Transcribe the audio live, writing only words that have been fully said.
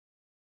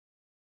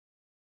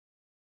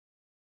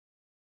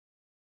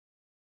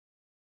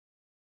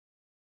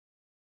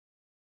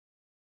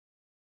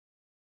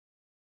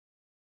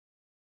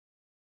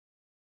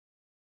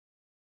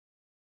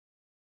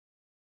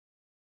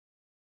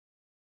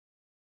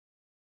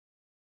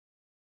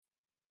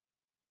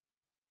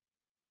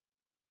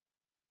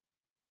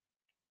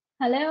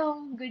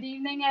Hello, good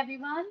evening,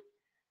 everyone.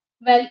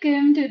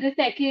 Welcome to the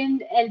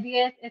second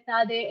LBS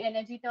Esade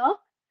Energy Talk,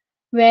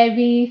 where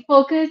we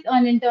focus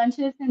on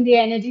internships in the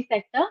energy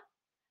sector.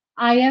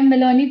 I am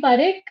Miloni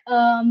Parekh,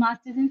 a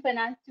Masters in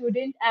Finance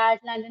student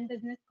at London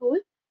Business School,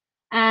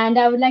 and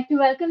I would like to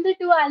welcome the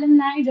two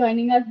alumni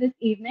joining us this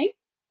evening.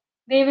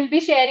 They will be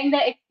sharing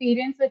their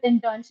experience with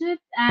internships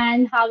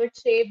and how it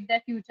shaped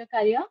their future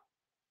career.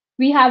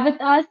 We have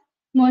with us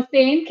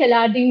Mohsen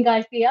Khilardin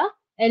Garcia,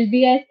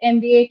 LBS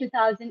MBA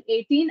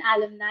 2018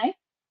 alumni,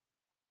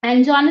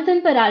 and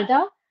Jonathan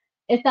Peralta,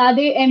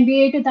 Esade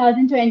MBA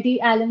 2020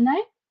 alumni.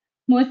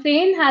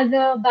 Mohsen has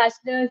a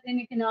bachelor's in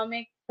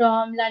economics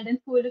from London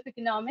School of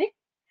Economics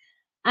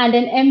and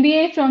an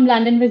MBA from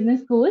London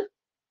Business School.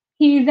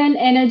 He is an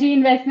energy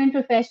investment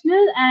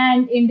professional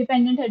and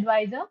independent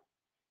advisor.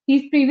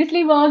 He's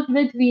previously worked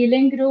with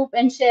Wheeling Group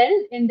and Shell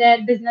in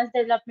their business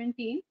development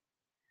team.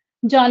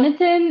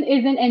 Jonathan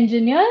is an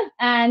engineer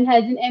and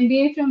has an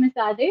MBA from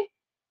Esade.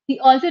 He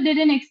also did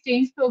an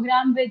exchange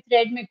program with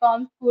Red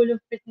McComb School of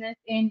Business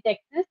in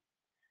Texas.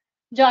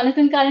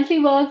 Jonathan currently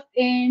works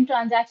in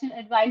transaction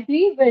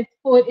advisory with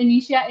Ford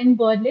Initia in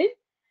Berlin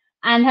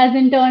and has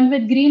interned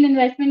with Green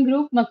Investment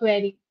Group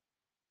Macquarie.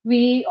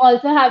 We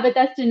also have with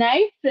us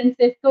tonight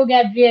Francisco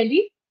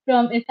Gabrielli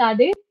from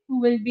Esade, who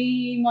will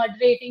be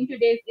moderating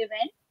today's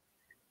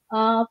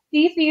event.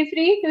 Please feel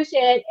free to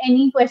share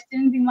any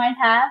questions you might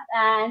have,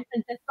 and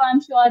Francisco, I'm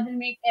sure, will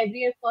make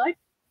every effort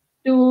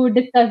to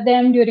discuss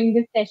them during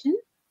this session.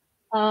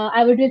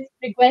 I would just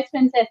request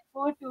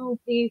Francisco to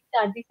please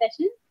start the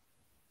session.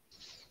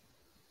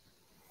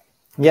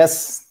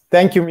 Yes,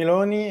 thank you,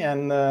 Miloni,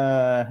 and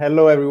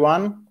hello,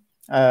 everyone.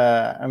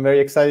 I'm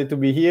very excited to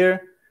be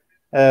here.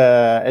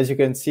 As you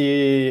can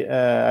see,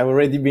 I've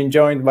already been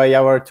joined by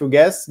our two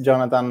guests,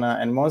 Jonathan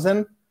and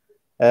Mohsen.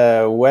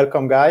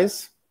 Welcome,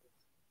 guys.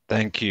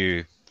 Thank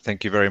you.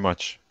 Thank you very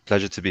much.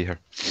 Pleasure to be here.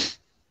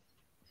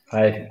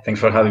 Hi, thanks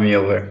for having me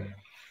over.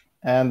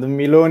 And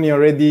Miloni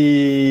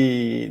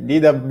already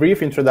did a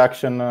brief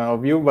introduction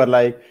of you, but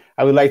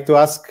I would like to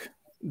ask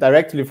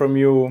directly from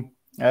you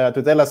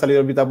to tell us a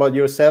little bit about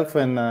yourself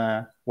and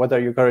what are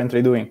you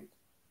currently doing?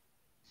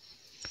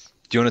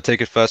 Do you want to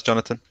take it first,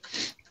 Jonathan?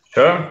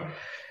 Sure.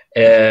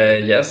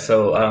 Yes,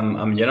 so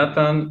I'm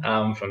Jonathan.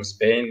 I'm from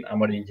Spain.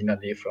 I'm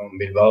originally from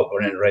Bilbao,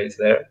 born and raised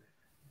there.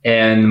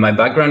 And my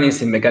background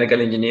is in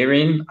mechanical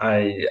engineering.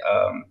 I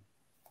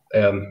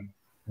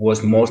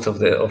was most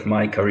of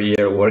my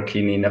career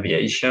working in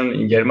aviation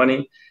in Germany,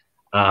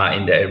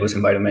 in the Airbus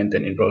environment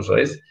and in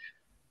Rolls-Royce.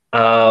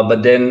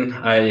 But then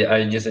I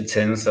used a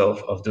chance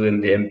of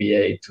doing the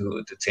MBA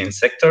to change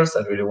sectors.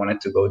 I really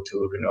wanted to go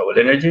to renewable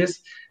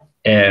energies.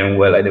 And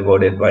well, I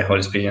devoted my whole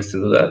experience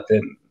to do that,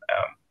 and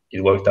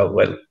it worked out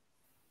well.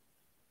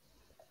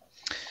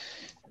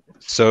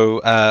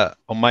 So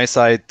on my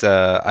side,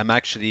 I'm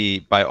actually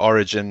by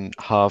origin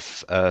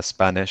half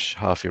Spanish,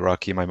 half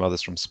Iraqi. My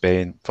mother's from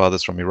Spain,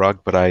 father's from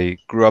Iraq, but I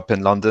grew up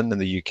in London in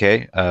the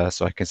UK,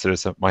 so I consider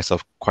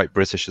myself quite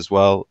British as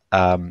well.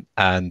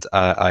 And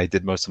I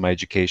did most of my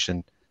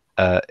education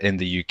in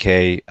the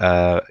UK,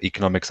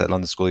 economics at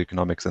London School of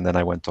Economics, and then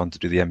I went on to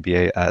do the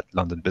MBA at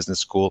London Business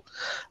School.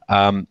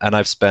 And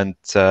I've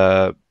spent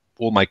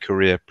all my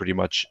career pretty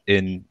much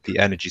in the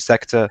energy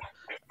sector.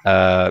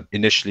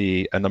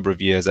 Initially a number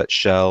of years at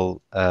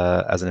Shell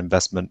as an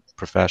investment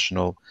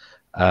professional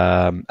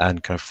and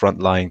kind of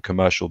frontline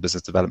commercial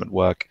business development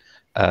work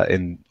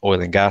in oil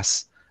and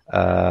gas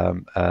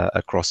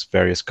across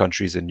various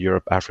countries in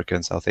Europe, Africa,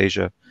 and South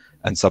Asia,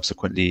 and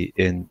subsequently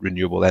in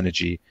renewable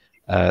energy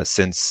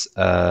since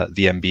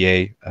the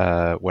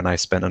MBA, when I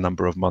spent a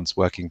number of months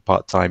working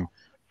part-time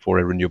for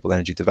a renewable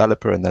energy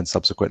developer and then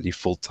subsequently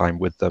full-time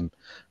with them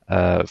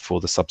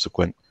for the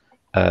subsequent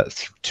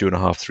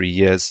 2.5, 3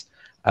 years.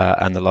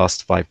 And the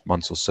last 5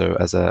 months or so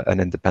as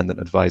an independent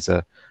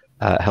advisor,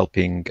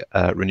 helping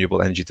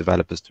renewable energy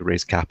developers to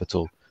raise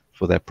capital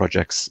for their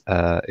projects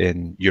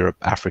in Europe,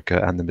 Africa,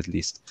 and the Middle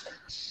East.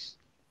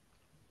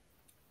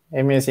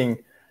 Amazing.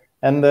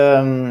 And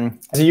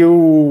as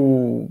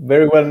you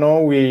very well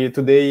know,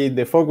 today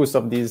the focus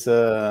of this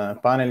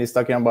panel is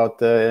talking about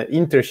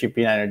internship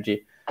in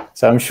energy.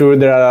 So I'm sure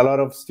there are a lot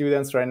of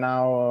students right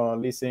now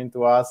listening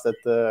to us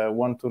that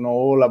want to know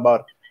all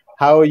about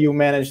how you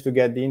managed to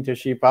get the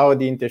internship, how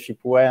the internship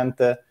went,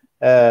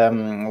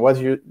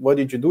 what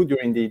did you do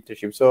during the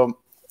internship? So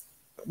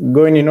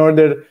going in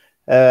order,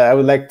 I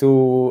would like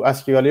to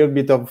ask you a little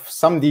bit of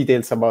some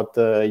details about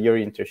your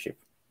internship.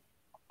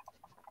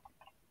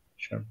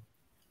 Sure.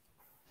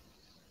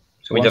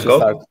 So we just go?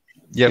 Start?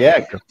 Yep.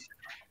 Yeah.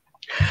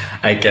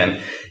 I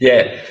can.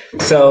 Yeah.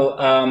 So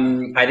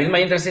I did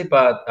my internship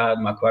at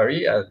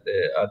Macquarie at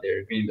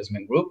their Green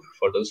Investment Group.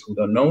 For those who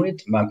don't know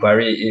it,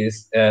 Macquarie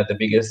is the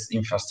biggest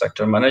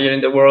infrastructure manager in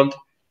the world.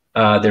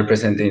 They're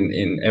present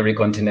in every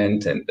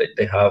continent, and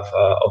they have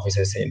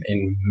offices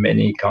in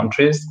many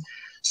countries.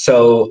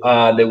 So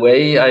the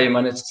way I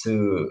managed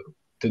to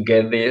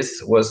get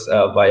this was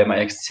via my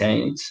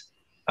exchange.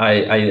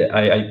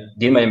 I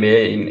did my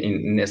MBA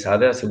in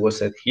Esade, as it was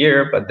said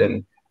here, but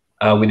then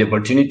with the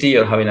opportunity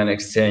of having an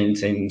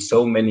exchange in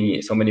so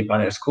many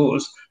partner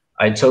schools,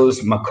 I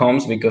chose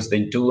Macombs because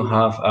they do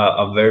have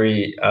a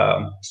very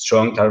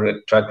strong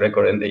track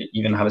record, and they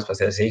even have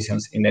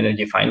specializations in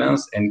energy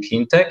finance and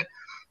clean tech.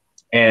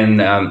 And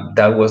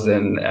that was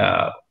then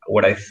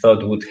what I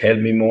thought would help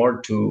me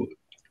more to,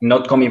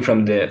 not coming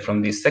from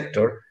this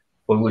sector,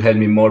 but would help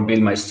me more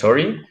build my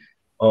story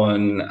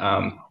on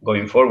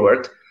going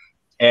forward.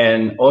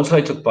 And also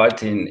I took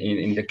part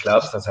in the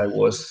clubs as I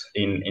was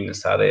in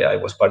Esade. I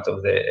was part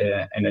of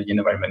the Energy and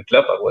Environment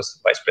Club. I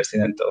was vice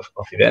president of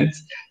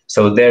events.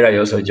 So there I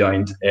also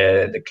joined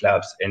the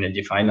clubs,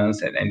 Energy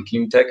Finance and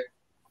Clean Tech.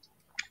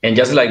 And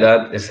just like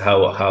that is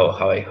how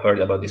I heard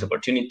about this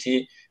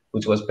opportunity,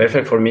 which was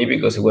perfect for me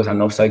because it was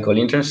an off-cycle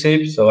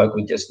internship. So I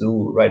could just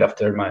do right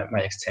after my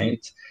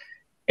exchange.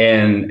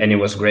 And it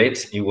was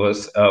great. It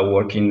was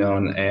working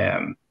on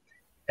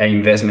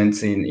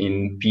investments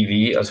in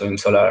PV, also in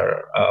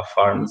solar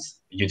farms,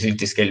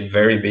 utility scale,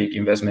 very big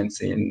investments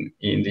in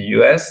the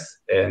US.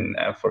 And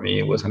for me,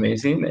 it was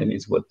amazing. And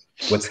it's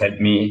what's helped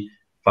me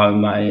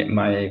find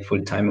my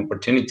full-time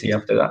opportunity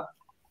after that.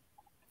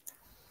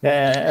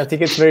 Yeah, I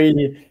think it's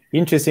very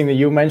interesting that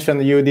you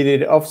mentioned you did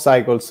it off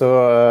cycle.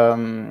 So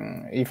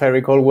if I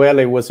recall well,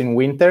 it was in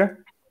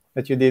winter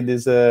that you did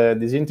this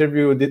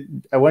interview.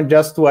 I want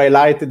just to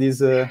highlight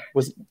this.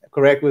 Was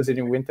correct? Was it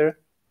in winter?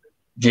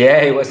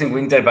 Yeah, it was in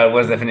winter, but it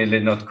was definitely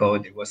not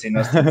cold. It was in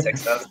Austin,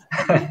 Texas.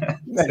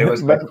 So it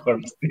was quite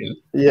warm still.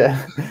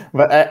 Yeah,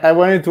 but I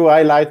wanted to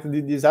highlight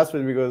this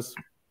aspect because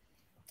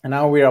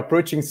now we're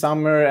approaching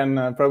summer,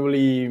 and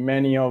probably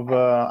many of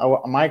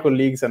my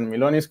colleagues and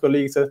Miloni's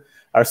colleagues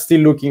are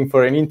still looking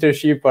for an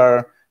internship,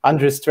 are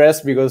under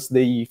stress because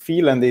they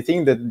feel and they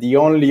think that the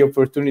only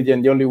opportunity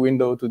and the only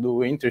window to do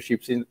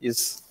internships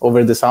is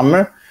over the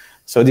summer.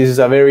 So this is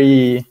a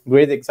very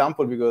great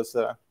example because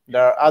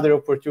there are other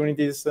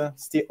opportunities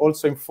still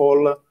also in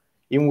fall,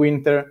 in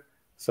winter.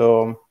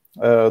 So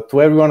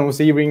to everyone who's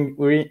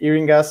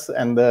hearing us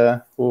and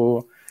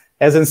who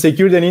hasn't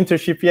secured an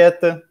internship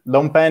yet,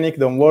 don't panic,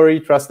 don't worry,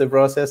 trust the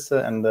process,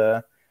 and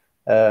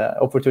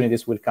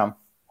opportunities will come.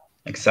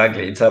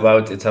 Exactly. It's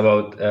about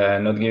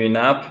not giving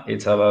up.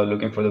 It's about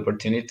looking for the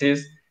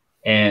opportunities.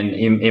 And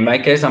in my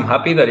case, I'm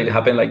happy that it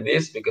happened like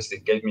this because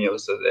it gave me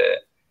also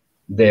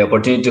the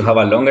opportunity to have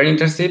a longer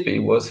internship. It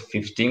was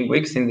 15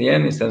 weeks in the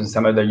end. Instead of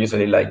summer, they're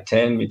usually like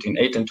 10, between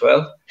 8 and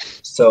 12.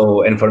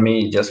 So, and for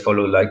me, it just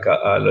followed like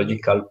a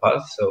logical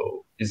path.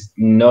 So it's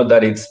not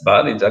that it's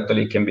bad. It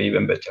actually can be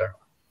even better.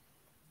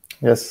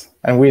 Yes,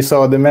 and we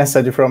saw the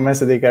message from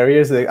MBA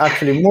Careers that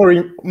actually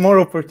more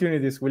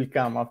opportunities will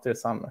come after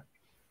summer.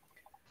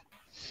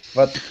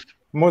 But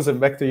Moses,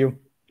 back to you.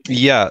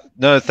 Yeah,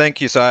 no,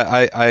 thank you. So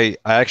I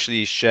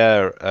actually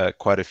share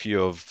quite a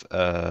few of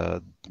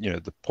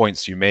the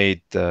points you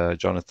made,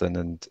 Jonathan,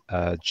 and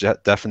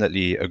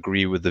definitely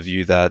agree with the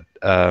view that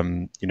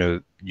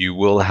you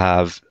will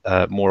have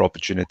more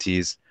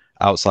opportunities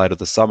outside of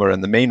the summer.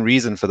 And the main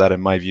reason for that,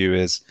 in my view,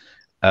 is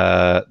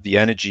the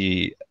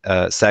energy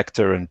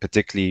sector, and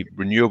particularly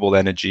renewable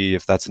energy,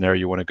 if that's an area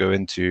you want to go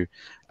into,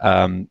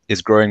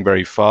 is growing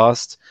very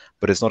fast,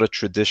 but it's not a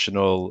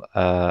traditional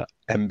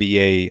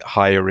MBA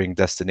hiring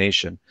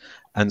destination.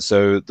 And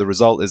so the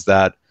result is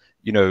that,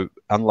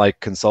 unlike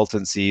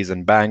consultancies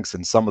and banks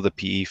and some of the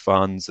PE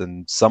funds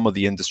and some of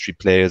the industry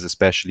players,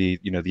 especially,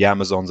 the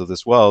Amazons of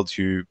this world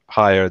who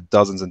hire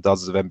dozens and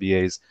dozens of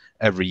MBAs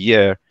every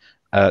year,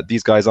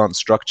 these guys aren't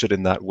structured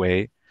in that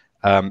way.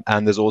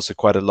 And there's also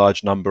quite a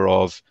large number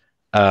of,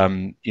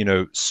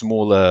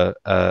 smaller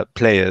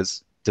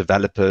players,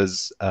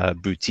 developers,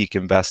 boutique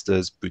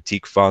investors,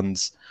 boutique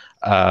funds,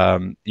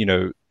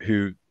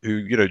 who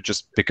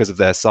just because of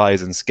their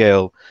size and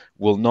scale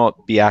will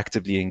not be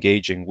actively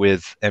engaging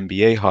with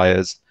MBA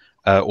hires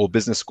or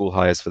business school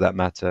hires for that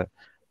matter,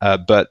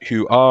 but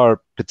who are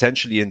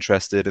potentially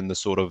interested in the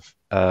sort of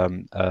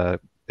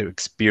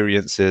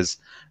experiences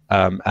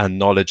and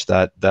knowledge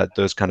that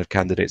those kind of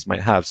candidates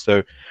might have.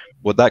 So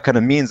what that kind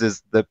of means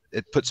is that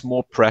it puts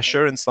more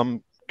pressure in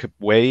some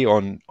way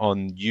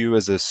on you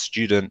as a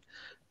student,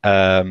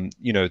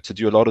 to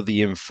do a lot of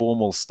the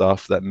informal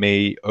stuff that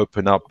may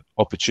open up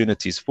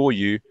opportunities for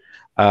you.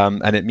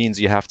 And it means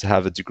you have to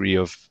have a degree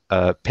of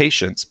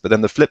patience. But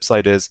then the flip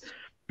side is,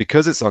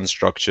 because it's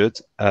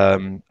unstructured,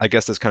 I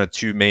guess there's kind of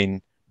two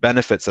main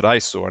benefits that I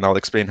saw, and I'll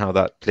explain how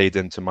that played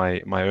into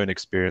my own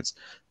experience.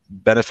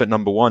 Benefit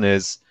number one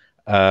is,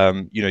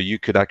 you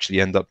could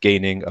actually end up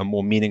gaining a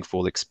more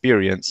meaningful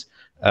experience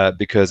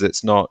because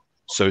it's not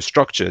so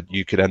structured.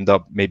 You could end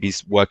up maybe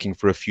working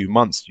for a few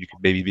months. You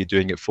could maybe be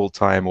doing it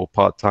full-time or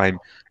part-time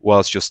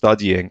whilst you're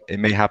studying. It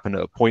may happen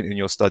at a point in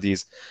your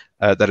studies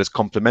that is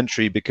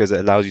complementary because it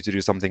allows you to do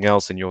something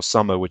else in your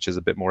summer, which is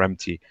a bit more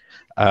empty.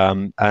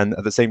 And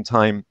at the same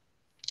time,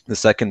 the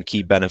second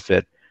key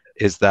benefit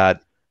is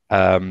that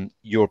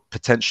you're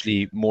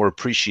potentially more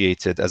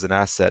appreciated as an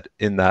asset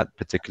in that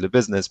particular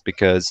business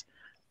because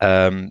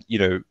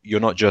you're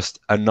not just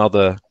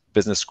another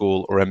business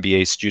school or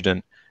MBA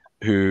student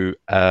who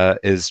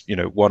is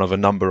one of a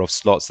number of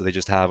slots that they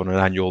just have on an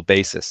annual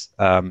basis.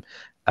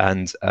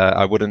 And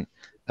I wouldn't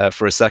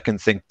for a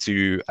second think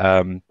to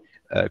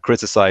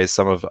criticize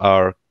some of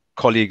our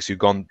colleagues who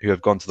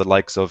have gone to the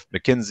likes of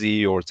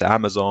McKinsey or to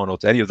Amazon or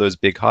to any of those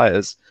big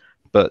hires.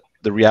 But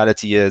the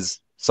reality is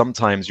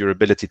sometimes your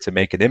ability to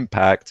make an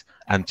impact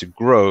and to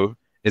grow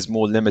is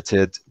more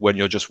limited when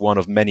you're just one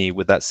of many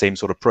with that same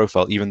sort of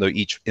profile, even though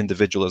each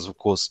individual is, of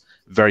course,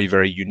 very,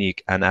 very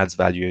unique and adds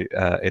value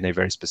in a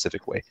very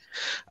specific way.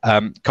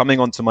 Coming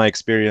on to my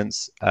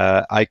experience,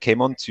 I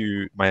came on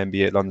to my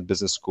MBA at London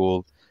Business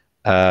School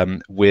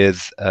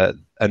with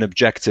an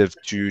objective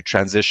to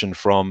transition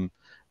from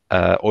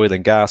oil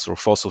and gas or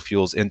fossil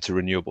fuels into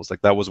renewables.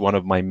 Like that was one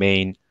of my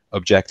main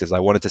objectives. I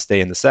wanted to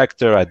stay in the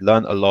sector. I'd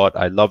learned a lot.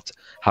 I loved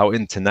how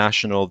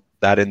international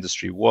that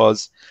industry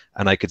was,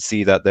 and I could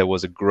see that there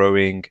was a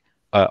growing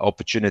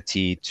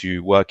opportunity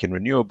to work in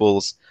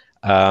renewables.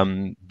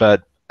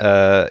 But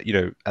you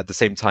know, at the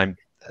same time,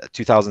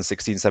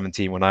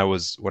 2016-17, when I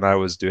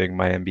was doing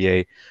my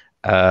MBA,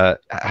 I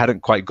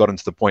hadn't quite gotten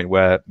to the point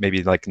where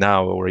maybe like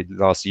now or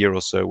last year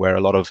or so, where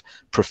a lot of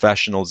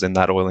professionals in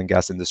that oil and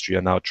gas industry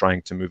are now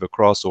trying to move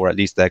across, or at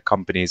least their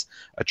companies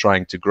are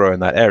trying to grow in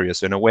that area.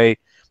 So in a way,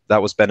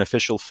 that was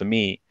beneficial for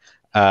me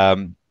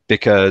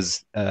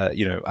because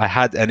you know, I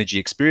had energy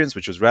experience,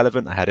 which was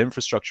relevant. I had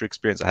infrastructure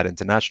experience. I had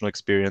international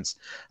experience,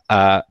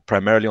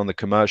 primarily on the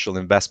commercial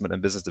investment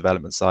and business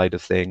development side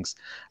of things.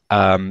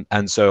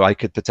 And so I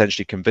could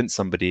potentially convince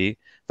somebody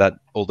that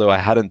although I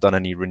hadn't done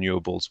any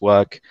renewables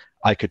work,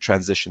 I could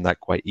transition that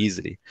quite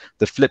easily.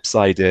 The flip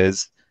side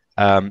is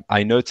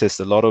I noticed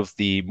a lot of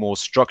the more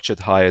structured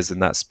hires in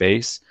that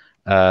space,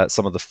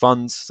 some of the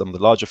funds, some of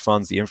the larger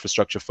funds, the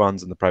infrastructure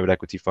funds and the private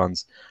equity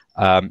funds,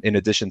 in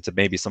addition to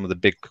maybe some of the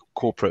big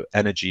corporate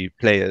energy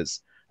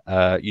players,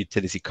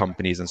 utility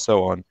companies and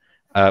so on,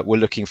 were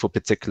looking for a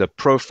particular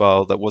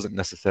profile that wasn't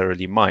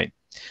necessarily mine.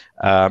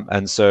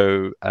 And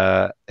so,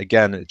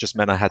 again, it just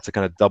meant I had to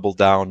kind of double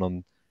down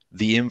on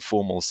the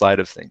informal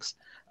side of things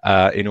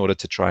in order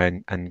to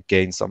try and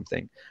gain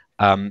something.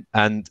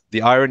 And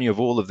the irony of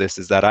all of this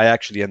is that I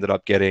actually ended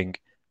up getting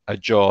a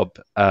job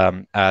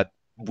at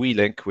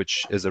WeLink,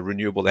 which is a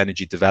renewable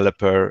energy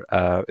developer.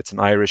 It's an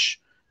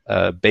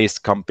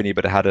Irish-based company,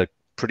 but it had a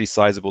pretty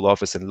sizable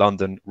office in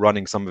London,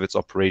 running some of its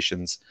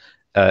operations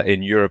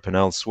in Europe and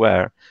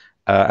elsewhere.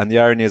 And the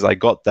irony is I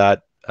got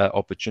that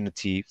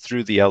opportunity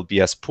through the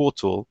LBS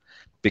portal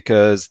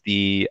because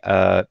the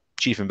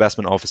chief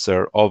investment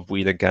officer of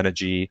WeLink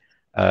Energy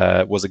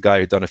was a guy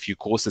who'd done a few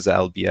courses at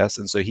LBS.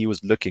 And so he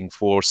was looking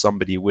for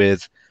somebody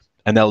with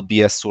an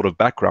LBS sort of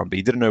background, but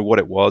he didn't know what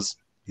it was.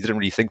 He didn't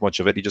really think much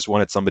of it. He just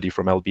wanted somebody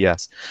from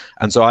LBS.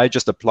 And so I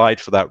just applied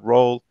for that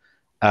role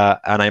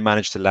and I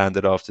managed to land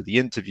it after the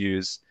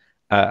interviews.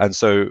 And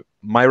so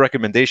my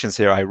recommendations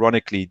here,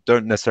 ironically,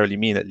 don't necessarily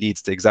mean it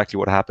leads to exactly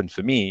what happened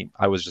for me.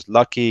 I was just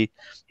lucky.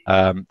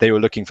 They were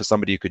looking for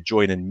somebody who could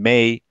join in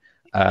May.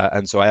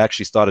 And so I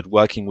actually started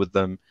working with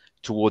them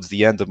towards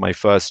the end of my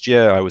first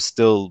year. I was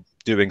still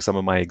doing some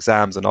of my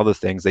exams and other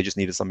things. They just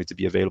needed somebody to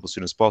be available as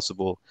soon as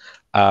possible.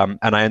 And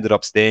I ended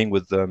up staying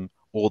with them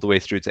all the way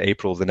through to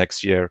April of the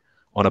next year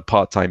on a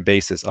part-time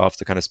basis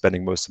after kind of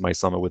spending most of my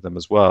summer with them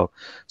as well.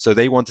 So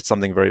they wanted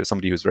somebody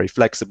who was very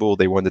flexible.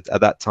 They wanted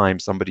at that time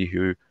somebody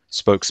who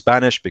spoke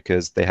Spanish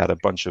because they had a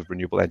bunch of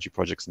renewable energy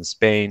projects in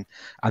Spain,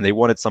 and they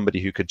wanted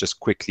somebody who could just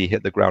quickly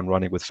hit the ground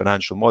running with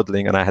financial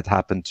modeling. And I had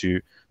happened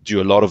to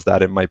do a lot of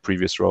that in my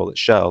previous role at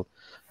Shell.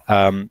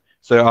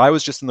 So I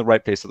was just in the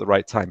right place at the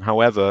right time.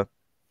 However,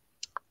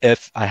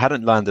 if I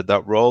hadn't landed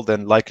that role,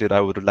 then likely I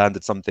would have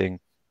landed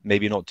something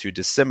maybe not too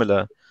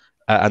dissimilar.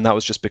 And that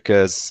was just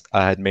because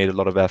I had made a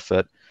lot of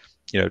effort,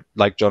 you know,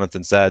 like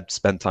Jonathan said,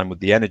 spend time with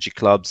the energy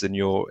clubs in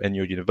your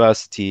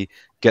university,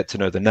 get to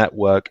know the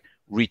network,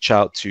 reach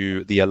out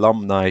to the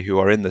alumni who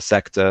are in the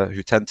sector,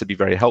 who tend to be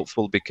very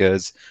helpful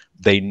because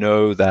they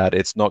know that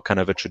it's not kind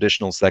of a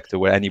traditional sector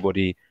where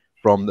anybody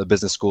from the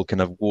business school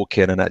can walk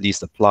in and at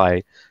least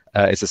apply.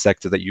 It's a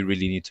sector that you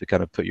really need to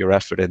kind of put your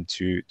effort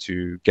into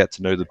to get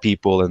to know the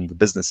people and the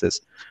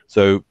businesses.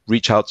 So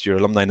reach out to your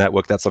alumni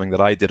network. That's something that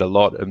I did a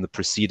lot in the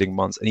preceding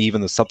months and even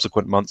the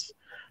subsequent months.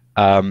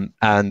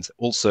 And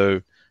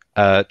also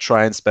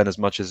try and spend as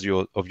much of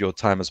your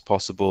time as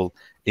possible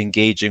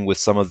engaging with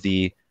some of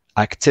the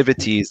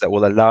activities that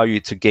will allow you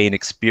to gain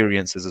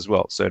experiences as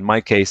well. So in my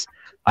case,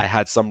 I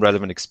had some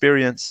relevant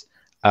experience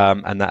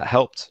and that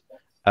helped.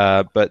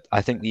 But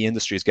I think the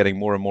industry is getting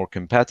more and more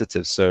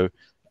competitive. So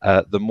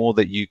the more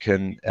that you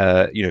can,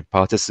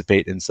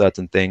 participate in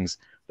certain things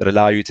that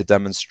allow you to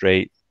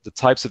demonstrate the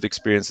types of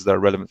experiences that are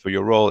relevant for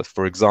your role. If,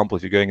 for example,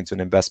 if you're going into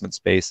an investment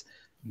space,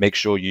 make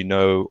sure you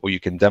know, or you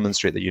can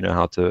demonstrate that you know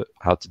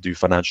how to do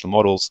financial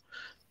models.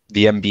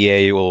 The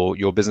MBA or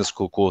your business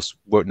school course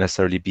won't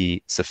necessarily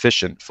be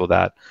sufficient for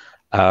that,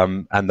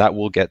 and that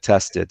will get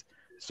tested.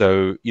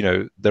 So, you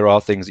know, there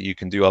are things that you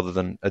can do other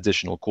than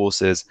additional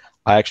courses.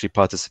 I actually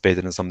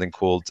participated in something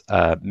called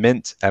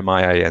MINT,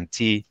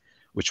 MIINT,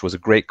 which was a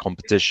great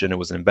competition. It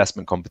was an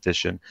investment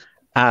competition.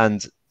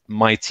 And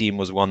my team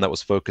was one that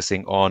was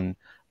focusing on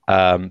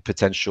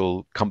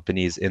potential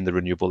companies in the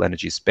renewable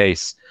energy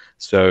space.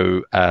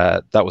 So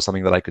that was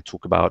something that I could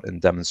talk about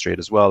and demonstrate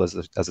as well as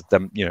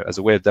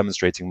a way of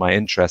demonstrating my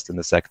interest in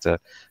the sector,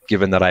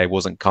 given that I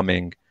wasn't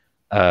coming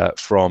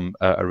from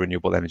a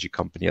renewable energy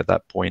company at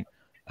that point.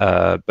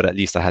 But at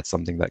least I had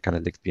something that kind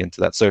of linked me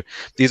into that. So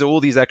these are all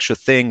these extra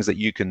things that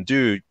you can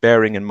do,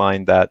 bearing in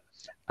mind that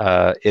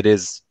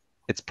it's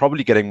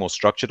probably getting more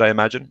structured, I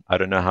imagine. I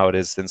don't know how it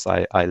is since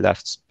I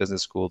left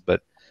business school,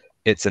 but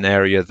it's an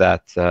area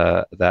that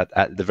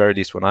at the very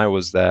least when I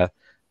was there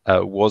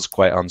was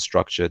quite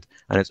unstructured,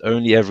 and it's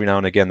only every now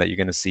and again that you're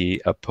going to see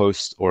a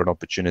post or an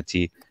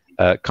opportunity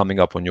coming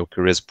up on your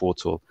careers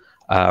portal.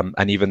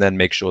 And even then,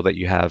 make sure that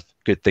you have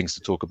good things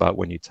to talk about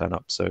when you turn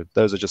up. So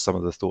those are just some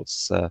of the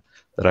thoughts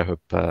that I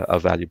hope are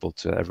valuable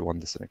to everyone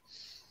listening.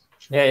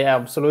 Yeah,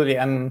 absolutely.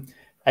 And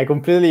I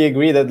completely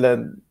agree that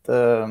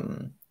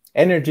the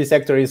energy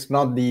sector is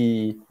not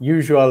the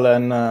usual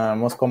and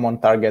most common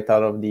target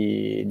out of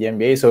the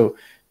MBA. So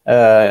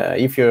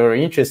if you're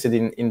interested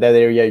in that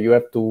area, you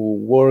have to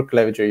work,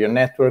 leverage your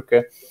network.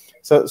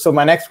 So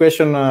my next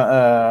question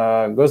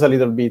goes a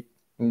little bit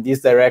in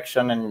this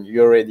direction, and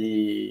you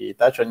already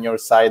touched on your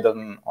side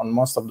on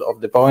most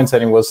of the points,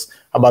 and it was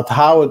about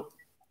how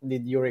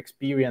did your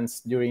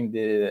experience during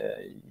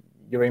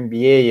your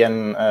MBA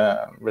and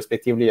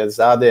respectively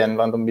Esade and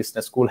London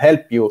Business School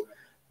help you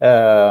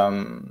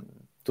to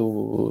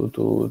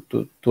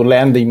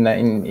land in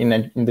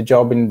the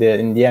job in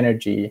the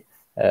energy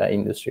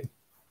industry.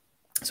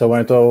 So I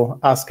wanted to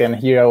ask and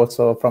hear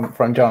also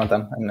from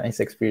Jonathan and his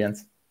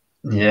experience.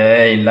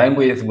 Yeah, in line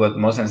with what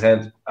Mohsen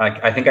said,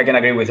 I think I can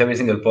agree with every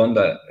single point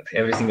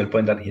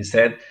that he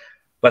said.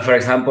 But for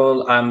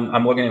example,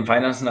 I'm working in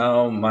finance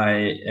now.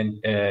 My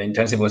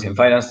internship was in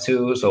finance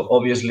too. So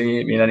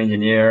obviously, being an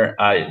engineer,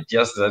 I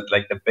just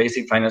like the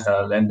basic finance that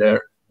I learned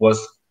there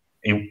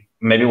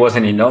maybe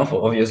wasn't enough.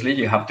 Obviously,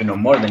 you have to know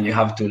more. Then you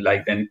have to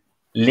then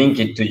link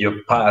it to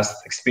your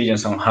past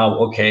experience on how,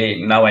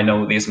 okay, now I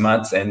know these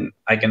maths and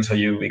I can show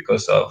you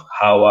because of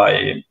how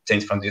I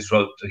changed from this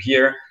role to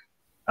here.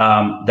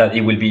 That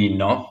it will be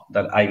enough,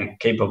 that I'm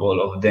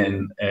capable of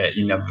then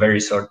in a very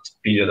short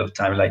period of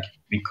time,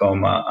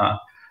 become a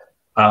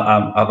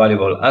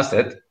valuable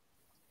asset.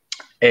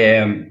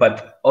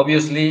 But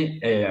obviously,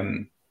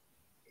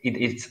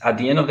 it's at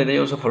the end of the day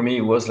also for me,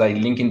 it was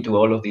linking to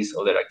all of these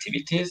other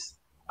activities.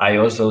 I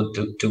also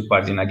took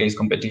part in a case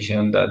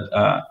competition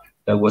that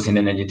was in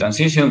energy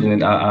transition,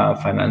 doing a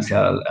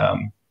financial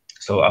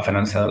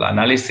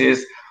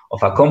analysis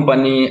of a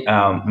company.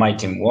 My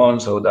team won,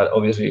 so that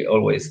obviously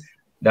always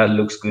that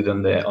looks good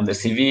on the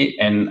CV.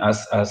 And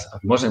as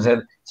Mohsen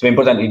said, it's very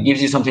important. It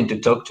gives you something to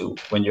talk to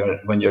when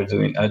you're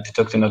doing to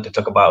talk to, not to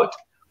talk about,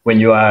 when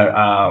you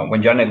are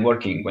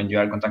networking, when you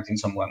are contacting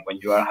someone, when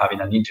you are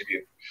having an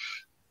interview.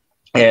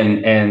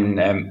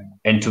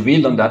 And to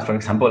build on that, for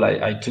example,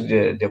 I took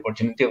the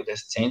opportunity of the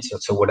exchange.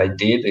 So what I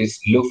did is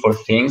look for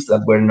things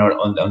that were not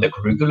on the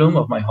curriculum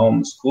of my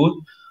home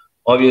school.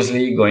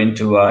 Obviously, going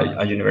to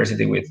a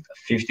university with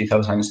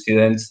 50,000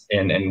 students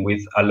and with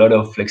a lot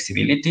of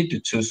flexibility to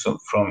choose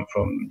from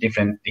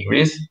different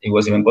degrees, it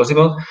was even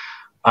possible.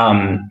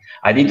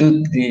 I did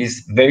do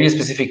this very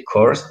specific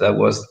course that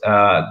was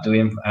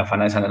doing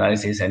financial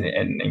analysis and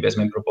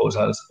investment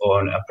proposals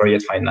on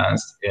project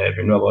financed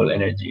renewable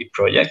energy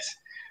projects.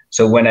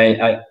 So when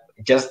I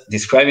just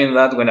describing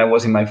that when I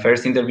was in my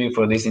first interview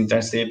for this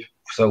internship,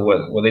 so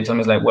what they told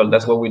me is well,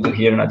 that's what we do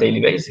here on a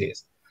daily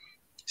basis.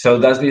 So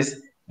that's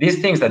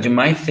these things that you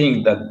might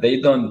think that they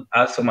don't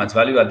add so much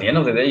value. At the end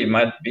of the day, it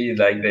might be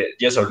like the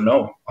yes or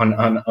no on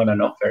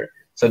an offer.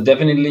 So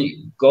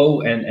definitely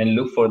go and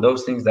look for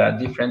those things that are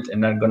different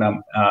and are gonna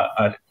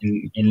are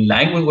in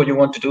line with what you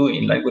want to do,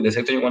 in line with the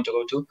sector you want to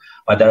go to,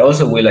 but that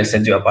also will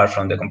set you apart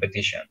from the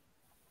competition.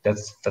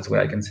 That's what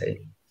I can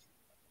say.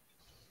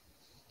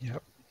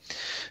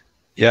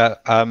 Yeah.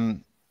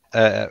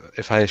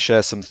 If I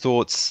share some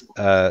thoughts,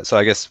 so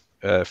I guess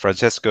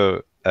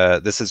Francesco,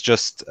 this is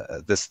just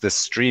this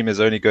stream is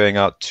only going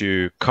out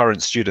to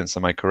current students.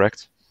 Am I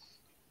correct?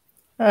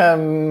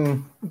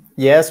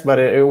 Yes, but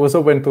it was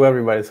open to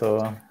everybody,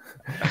 so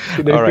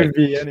there could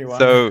be anyone.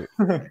 So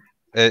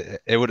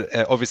it would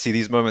obviously,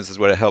 these moments is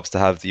where it helps to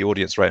have the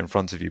audience right in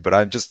front of you. But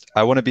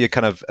I want to be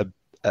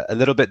a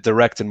little bit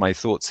direct in my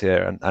thoughts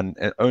here,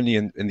 and only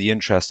in the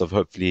interest of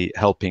hopefully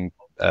helping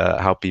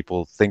how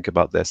people think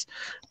about this.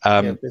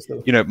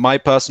 My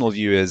personal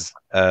view is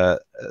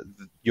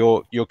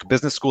your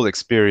business school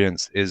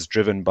experience is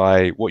driven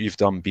by what you've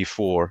done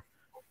before,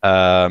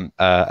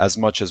 as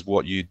much as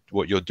what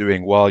you're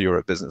doing while you're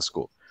at business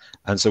school.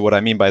 And so what I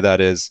mean by that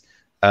is,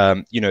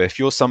 if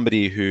you're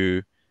somebody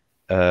who,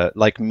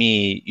 like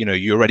me,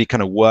 you already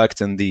kind of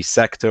worked in the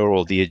sector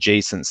or the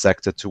adjacent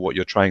sector to what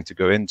you're trying to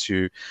go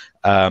into.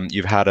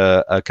 You've had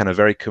a kind of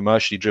very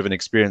commercially driven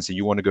experience and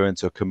you want to go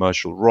into a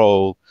commercial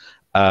role.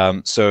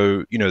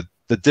 So,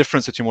 the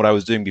difference between what I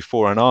was doing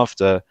before and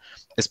after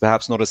is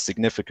perhaps not as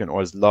significant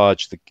or as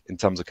large in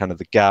terms of kind of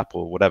the gap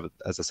or whatever,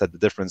 as I said, the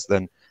difference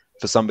than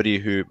for somebody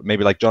who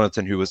maybe like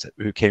Jonathan,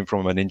 who came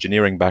from an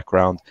engineering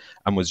background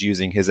and was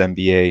using his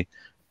MBA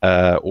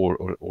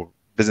or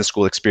business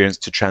school experience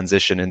to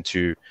transition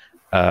into,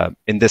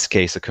 in this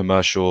case, a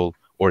commercial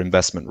or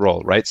investment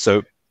role, right?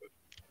 So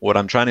what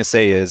I'm trying to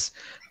say is,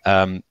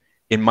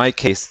 in my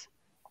case,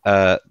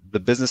 the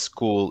business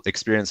school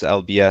experience at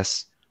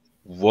LBS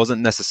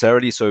wasn't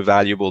necessarily so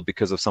valuable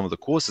because of some of the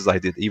courses I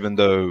did, even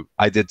though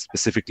I did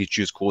specifically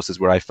choose courses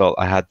where I felt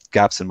I had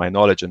gaps in my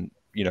knowledge, and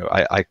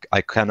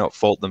I cannot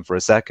fault them for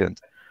a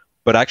second.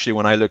 But actually,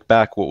 when I look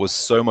back, what was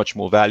so much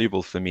more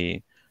valuable for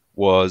me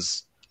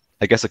was,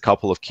 I guess, a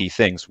couple of key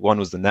things. One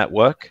was the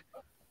network,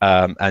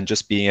 and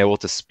just being able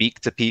to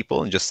speak to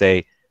people and just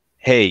say,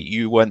 hey,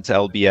 you went to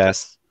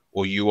LBS,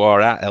 or you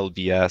are at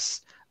LBS,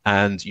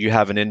 and you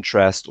have an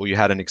interest, or you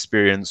had an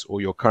experience,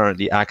 or you're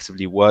currently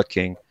actively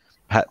working,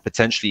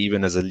 potentially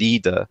even as a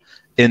leader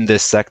in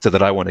this sector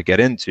that I want to get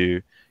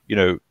into,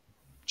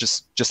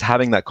 just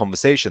having that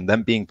conversation,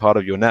 them being part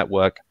of your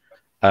network,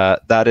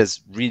 that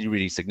is really,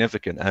 really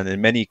significant. And in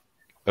many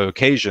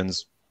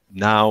occasions,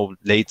 now,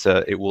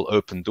 later, it will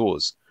open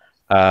doors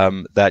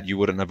that you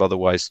wouldn't have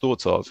otherwise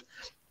thought of.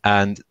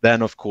 And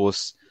then, of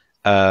course,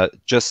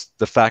 just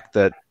the fact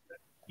that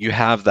you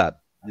have that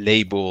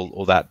label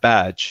or that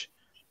badge,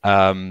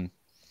 I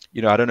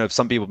don't know if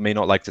some people may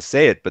not like to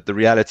say it, but the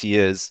reality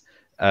is,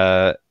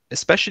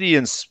 especially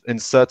in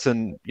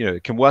certain,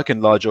 it can work in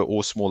larger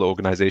or smaller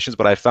organizations,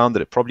 but I found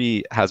that it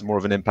probably has more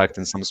of an impact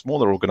in some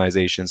smaller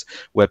organizations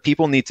where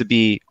people need to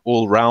be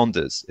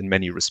all-rounders in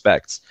many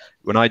respects.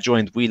 When I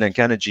joined WeLink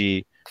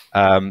Energy,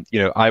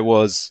 I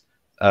was,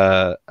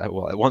 well,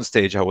 at one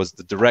stage, I was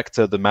the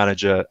director, the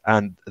manager,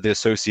 and the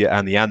associate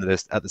and the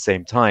analyst at the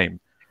same time.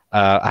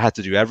 I had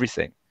to do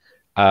everything.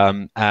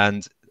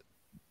 And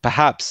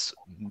perhaps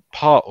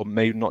part, or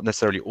maybe not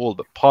necessarily all,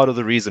 but part of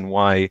the reason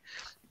why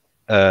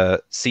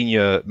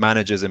senior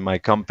managers in my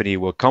company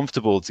were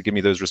comfortable to give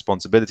me those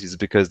responsibilities is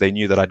because they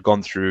knew that I'd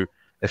gone through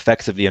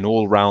effectively an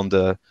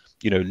all-rounder,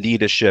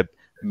 leadership,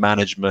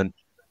 management,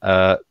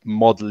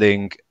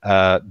 modeling,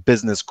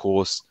 business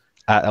course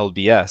at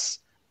LBS.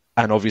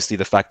 And obviously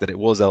the fact that it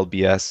was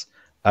LBS,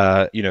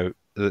 that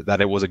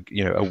it was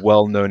a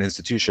well-known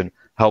institution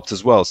helped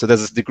as well. So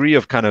there's this degree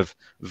of kind of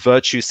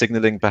virtue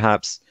signaling,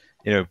 perhaps.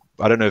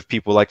 I don't know if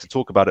people like to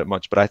talk about it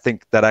much, but I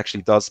think that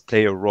actually does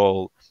play a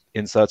role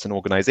in certain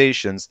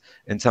organizations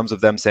in terms of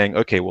them saying,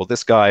 okay, well,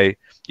 this guy,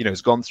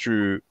 has gone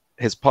through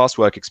his past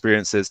work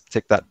experiences,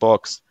 tick that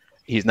box.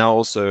 He's now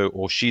also,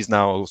 or she's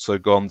now also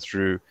gone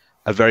through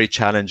a very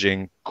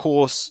challenging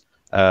course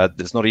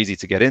that's not easy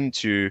to get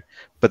into,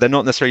 but they're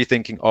not necessarily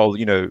thinking, oh,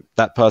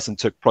 that person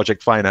took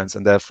project finance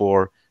and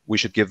therefore we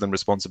should give them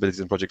responsibilities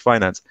in project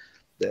finance.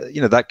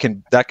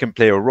 That can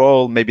play a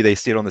role. Maybe they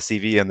see it on the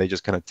CV and they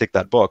just kind of tick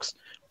that box.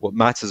 What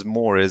matters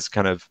more is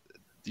kind of,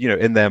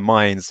 in their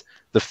minds,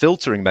 the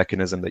filtering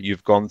mechanism that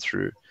you've gone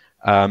through,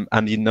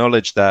 and the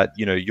knowledge that,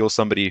 you're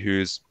somebody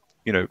who's,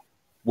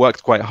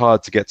 worked quite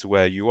hard to get to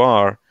where you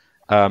are,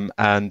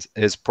 and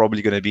is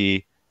probably going to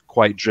be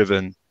quite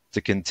driven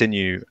to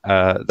continue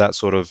that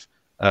sort of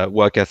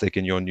work ethic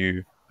in your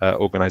new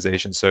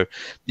organization. So,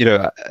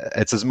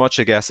 it's as much,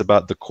 I guess,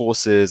 about the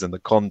courses and the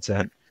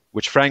content,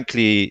 which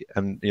frankly,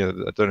 and I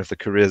don't know if the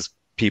careers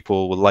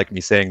people will like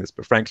me saying this,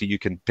 but frankly, you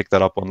can pick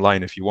that up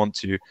online if you want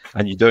to,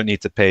 and you don't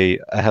need to pay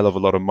a hell of a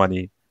lot of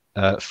money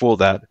for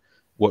that.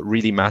 What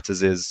really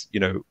matters is,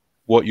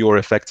 what you're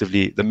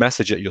effectively, the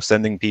message that you're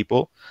sending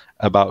people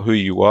about who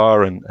you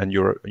are and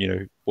your,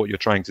 what you're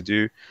trying to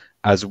do,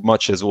 as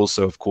much as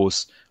also, of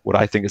course, what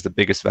I think is the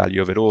biggest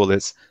value of it all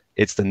is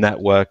it's the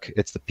network,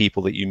 it's the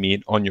people that you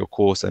meet on your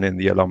course and in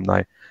the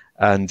alumni.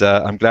 And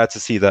I'm glad to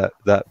see that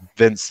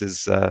Vince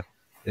is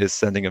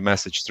sending a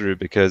message through,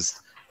 because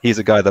he's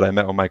a guy that I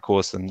met on my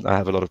course and I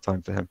have a lot of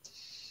time for him.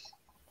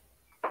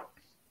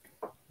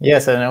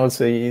 Yes, and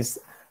also he's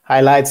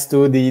highlights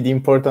too the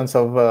importance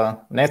of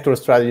network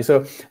strategy.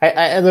 So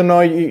I don't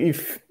know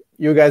if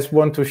you guys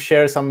want to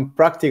share some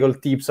practical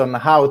tips on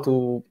how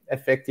to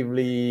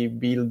effectively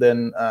build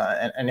an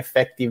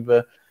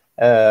effective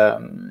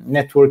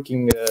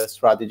networking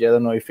strategy. I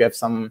don't know if you have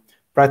some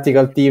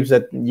practical tips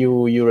that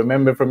you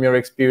remember from your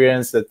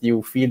experience that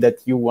you feel that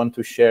you want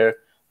to share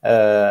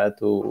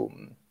to.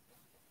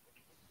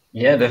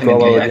 Yeah,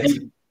 definitely. I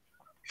think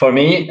for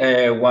me,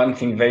 one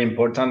thing very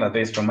important, at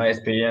least from my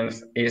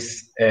experience,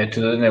 is to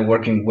do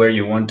networking where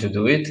you want to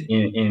do it,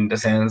 in the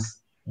sense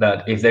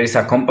that if there is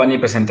a company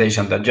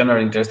presentation that you're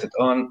not interested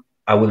on,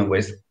 I wouldn't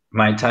waste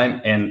my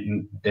time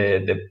and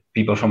the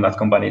people from that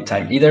company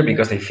time either,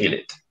 because they feel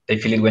it. They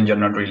feel it when you're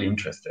not really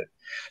interested.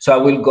 So I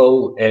will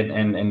go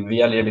and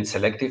be a little bit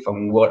selective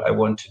on what I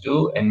want to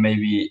do, and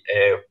maybe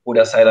put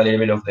aside a little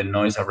bit of the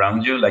noise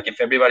around you. Like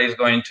if everybody is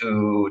going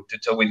to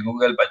talk with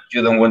Google, but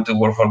you don't want to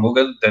work for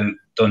Google, then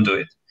don't do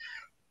it.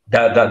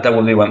 That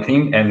will be one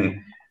thing. And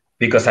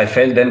because I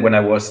felt then when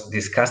I was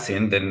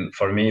discussing, then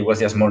for me it was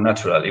just more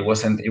natural. It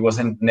wasn't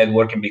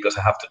networking because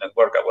I have to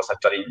network. I was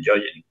actually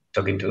enjoying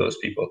talking to those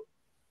people.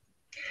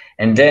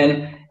 And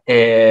then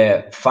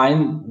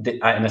find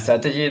a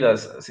strategy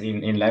that's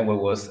in line with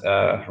what was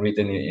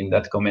written in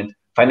that comment.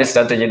 Find a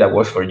strategy that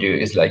works for you.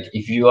 It's like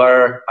if you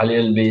are a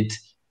little bit,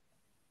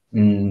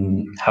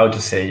 how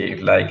to say,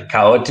 like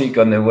chaotic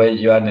on the way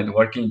you are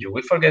networking, you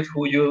will forget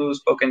who you've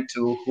spoken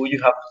to, who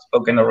you have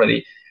spoken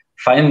already.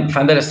 Find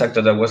that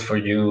structure that works for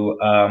you.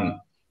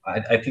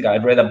 I think I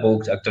read a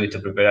book actually to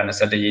prepare a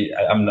strategy.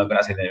 I'm not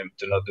gonna say them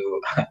to not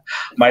do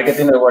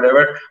marketing or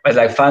whatever, but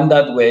like find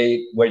that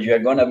way where you are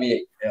gonna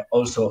be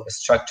also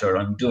structured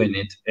on doing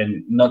it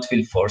and not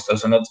feel forced,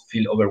 also not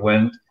feel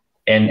overwhelmed,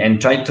 and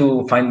try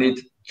to find it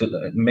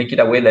to make it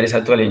a way that is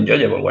actually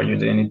enjoyable while you're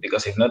doing it,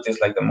 because if not, it's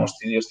like the most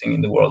tedious thing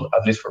in the world,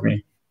 at least for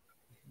me.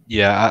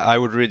 Yeah, I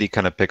would really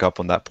kind of pick up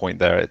on that point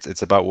there.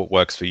 It's about what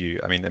works for you.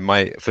 I mean,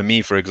 for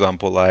me, for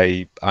example,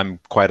 I'm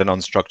quite an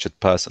unstructured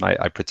person.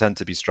 I pretend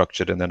to be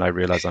structured, and then I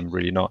realize I'm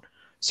really not.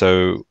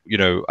 So, you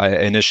know,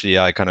 initially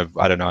I kind of,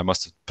 I don't know, I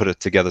must have put it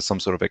together some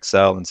sort of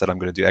Excel and said I'm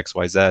going to do X,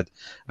 Y, Z.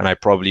 And I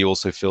probably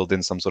also filled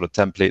in some sort of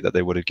template that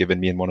they would have given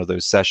me in one of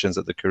those sessions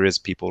that the careers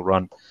people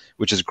run,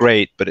 which is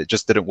great, but it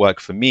just didn't work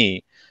for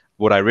me.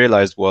 What I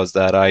realized was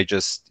that I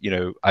just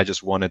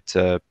wanted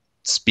to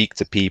speak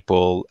to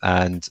people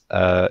and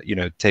you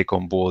know, take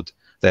on board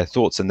their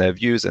thoughts and their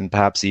views, and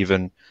perhaps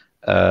even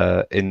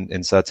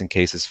in certain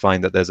cases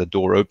find that there's a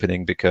door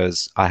opening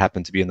because I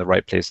happen to be in the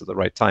right place at the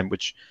right time,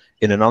 which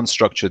in an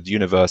unstructured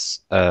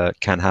universe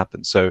can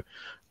happen. So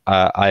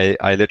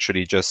I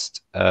literally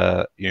just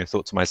you know,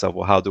 thought to myself,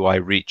 well, how do I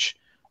reach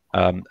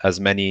as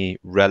many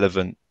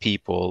relevant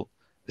people,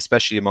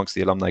 especially amongst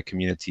the alumni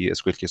community,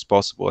 as quickly as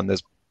possible? And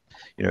there's,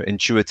 you know,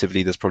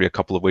 intuitively, there's probably a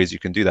couple of ways you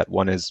can do that.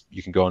 One is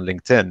you can go on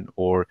LinkedIn,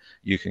 or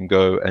you can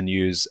go and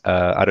use,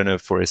 I don't know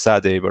for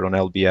Esade, but on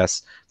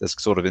LBS,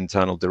 there's sort of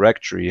internal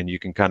directory, and you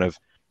can kind of,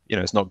 you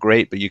know, it's not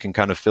great, but you can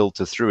kind of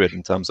filter through it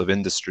in terms of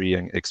industry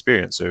and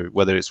experience. So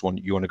whether it's one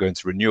you want to go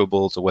into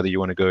renewables, or whether you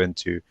want to go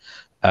into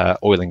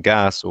oil and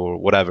gas, or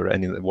whatever,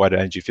 any wider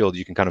energy field,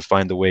 you can kind of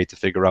find a way to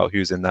figure out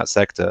who's in that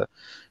sector,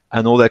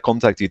 and all their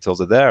contact details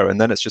are there. And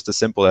then it's just as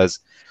simple as,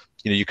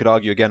 you know, you could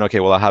argue again, okay,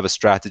 well, I have a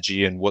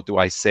strategy, and what do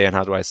I say and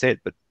how do I say it?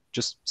 But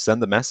just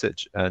send the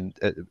message. And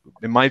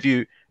in my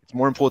view, it's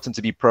more important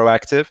to be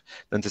proactive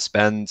than to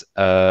spend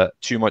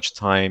too much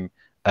time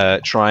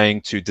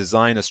trying to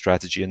design a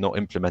strategy and not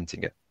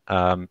implementing it.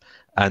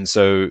 And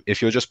so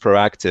if you're just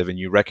proactive and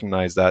you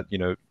recognize that, you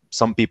know,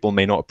 some people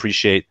may not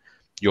appreciate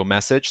your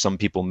message, some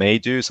people may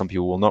do, some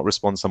people will not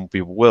respond, some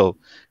people will.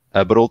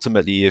 But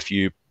ultimately, if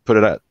you put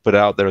it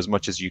out there as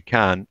much as you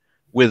can,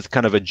 with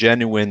kind of a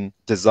genuine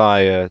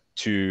desire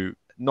to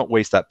not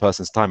waste that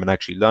person's time and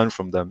actually learn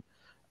from them,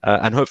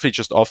 and hopefully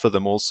just offer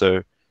them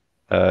also,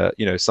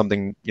 you know,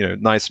 something, you know,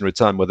 nice in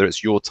return, whether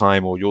it's your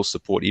time or your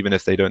support, even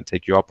if they don't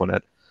take you up on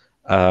it,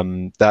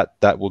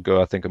 that will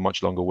go, I think, a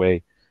much longer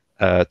way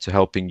to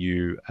helping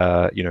you,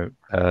 you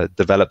know,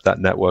 develop that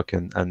network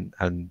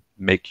and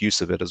make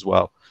use of it as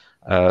well.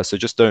 So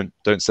just don't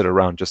sit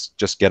around.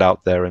 Just get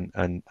out there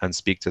and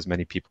speak to as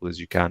many people as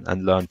you can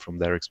and learn from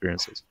their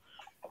experiences.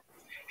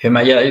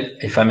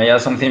 If I may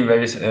add something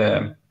very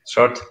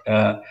short,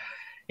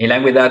 in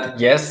line with that,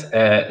 yes,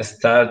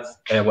 start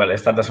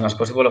as soon as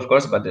possible, of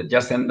course, but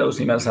just send those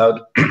emails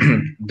out,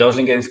 those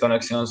LinkedIn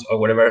connections or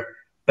whatever,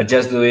 but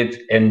just do it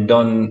and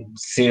don't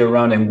sit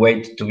around and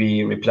wait to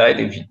be replied.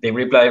 If they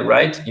reply,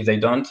 right. If they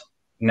don't,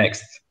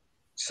 next.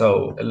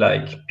 So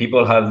like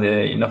people have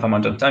the enough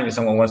amount of time. If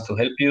someone wants to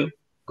help you,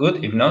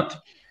 good. If not,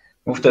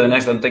 move to the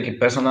next. Don't take it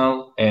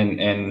personal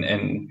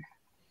and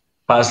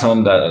pass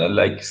on the,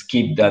 like,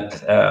 skip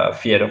that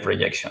fear of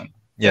rejection.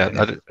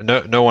 Yeah,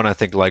 no one I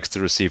think likes to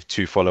receive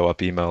 2 follow-up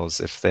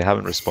emails. If they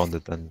haven't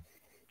responded, then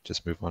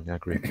just move on. I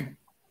agree.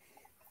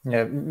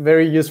 Yeah,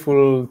 very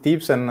useful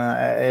tips, and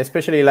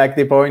especially like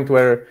the point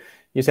where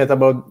you said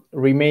about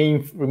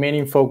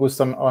remaining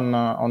focused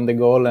on the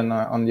goal and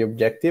on the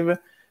objective,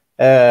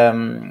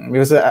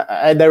 because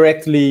I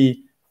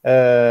directly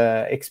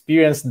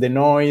experience the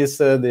noise,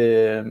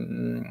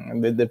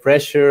 the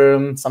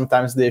pressure,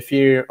 sometimes the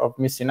fear of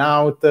missing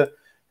out.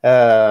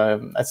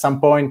 At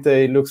some point,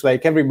 it looks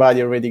like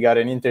everybody already got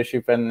an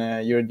internship,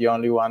 and you're the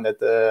only one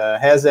that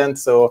hasn't.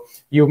 So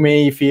you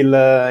may feel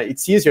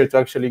it's easier to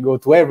actually go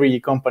to every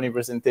company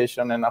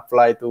presentation and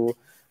apply to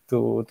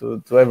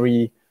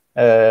every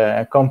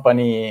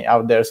company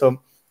out there.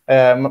 So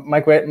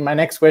my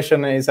next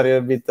question is a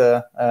little bit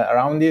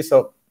around this.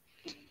 So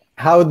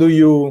how do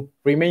you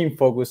remain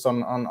focused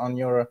on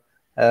your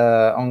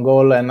on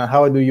goal, and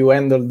how do you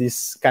handle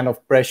this kind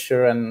of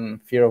pressure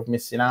and fear of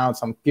missing out,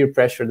 some peer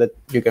pressure that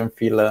you can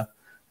feel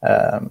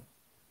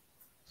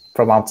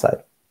from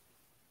outside?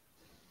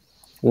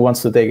 Who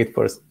wants to take it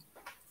first?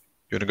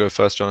 You want to go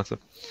first, Jonathan?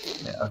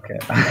 Yeah,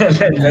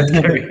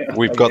 okay.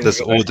 We've got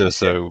this order,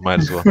 so might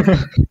as well.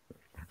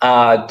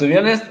 To be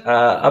honest,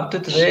 up to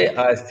today,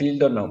 I still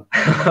don't know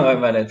how I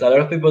manage. A lot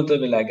of people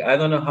told me, like, I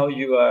don't know how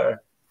you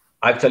are.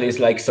 Actually, it's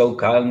like so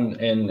calm,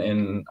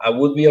 and I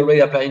would be already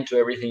applying to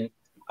everything.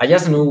 I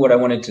just knew what I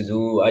wanted to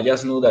do. I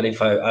just knew that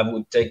if I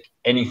would take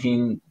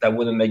anything that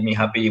wouldn't make me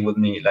happy with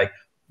me, like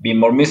be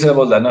more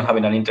miserable than not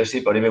having an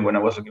internship, or even when I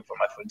was looking for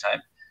my full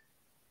time.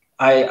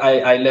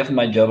 I left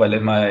my job, I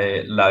left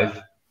my life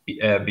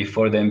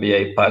before the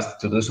MBA passed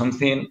to do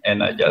something,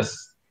 and I just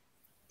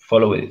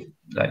follow it.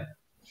 Like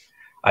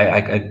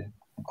I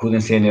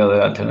couldn't see any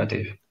other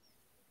alternative.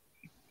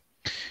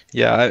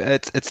 Yeah,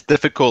 it's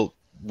difficult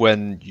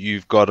when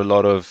you've got a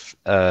lot of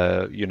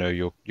you know,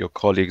 your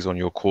colleagues on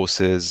your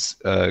courses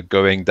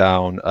going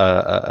down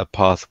a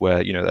path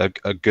where, you know,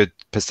 a good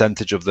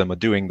percentage of them are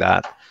doing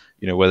that,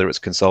 you know, whether it's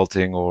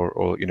consulting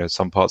or you know,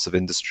 some parts of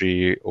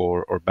industry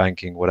or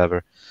banking,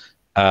 whatever.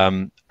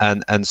 And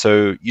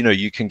so, you know,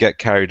 you can get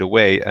carried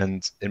away.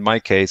 And in my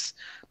case,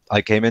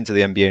 I came into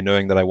the MBA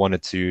knowing that I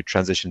wanted to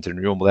transition to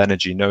renewable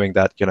energy, knowing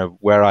that, you know,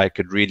 where I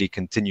could really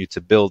continue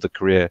to build a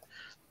career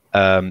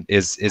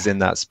is in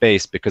that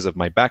space because of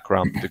my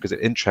background, because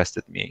it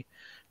interested me.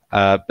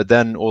 But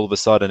then all of a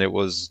sudden it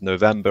was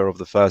November of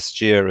the first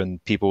year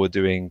and people were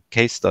doing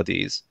case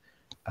studies.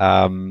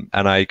 And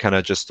I kind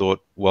of just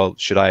thought, well,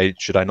 should I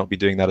not be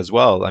doing that as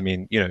well? I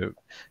mean, you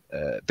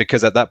know,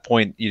 because at that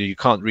point, you know, you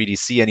can't really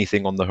see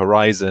anything on the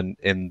horizon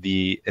in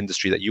the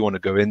industry that you want to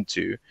go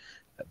into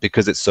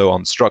because it's so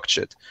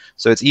unstructured.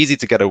 So it's easy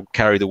to get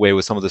carried away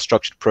with some of the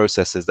structured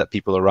processes that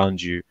people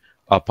around you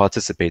are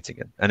participating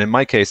in. And in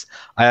my case,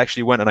 I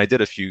actually went and I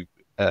did a few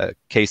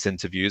case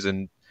interviews,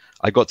 and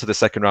I got to the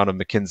second round of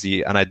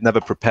McKinsey, and I'd never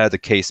prepared a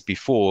case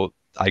before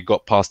I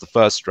got past the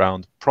first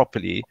round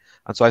properly.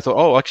 And so I thought,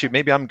 oh, actually,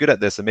 maybe I'm good at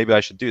this and maybe I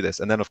should do this.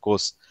 And then, of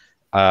course,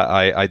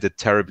 I did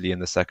terribly in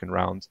the second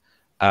round.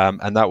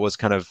 And that was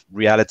kind of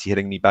reality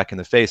hitting me back in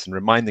the face and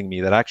reminding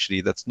me that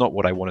actually that's not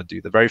what I want to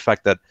do. The very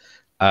fact that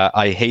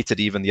I hated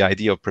even the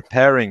idea of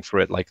preparing for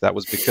it like that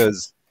was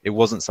because it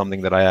wasn't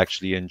something that I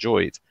actually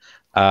enjoyed.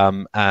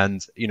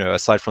 And, you know,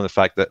 aside from the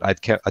fact that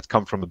I'd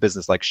come from a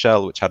business like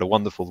Shell, which had a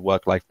wonderful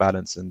work-life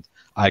balance, and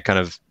I kind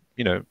of,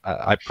 you know,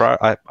 I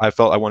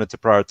felt I wanted to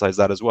prioritize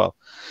that as well.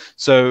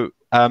 So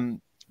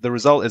the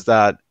result is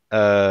that,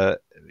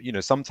 you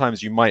know,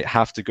 sometimes you might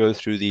have to go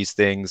through these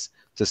things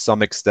to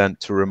some extent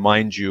to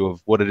remind you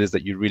of what it is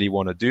that you really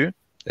want to do.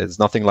 There's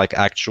nothing like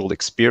actual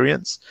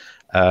experience,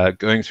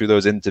 going through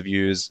those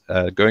interviews,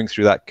 going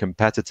through that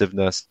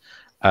competitiveness,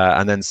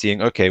 and then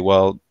seeing, okay,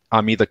 well,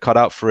 I'm either cut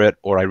out for it,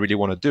 or I really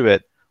want to do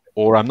it,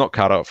 or I'm not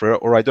cut out for it,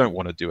 or I don't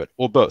want to do it,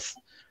 or both.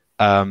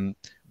 And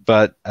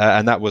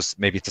that was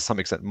maybe to some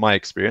extent my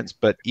experience,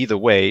 but either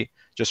way,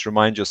 just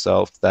remind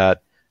yourself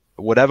that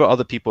whatever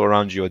other people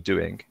around you are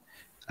doing,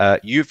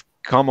 you've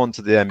come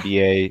onto the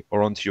MBA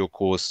or onto your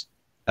course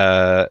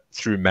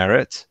through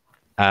merit,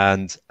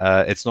 and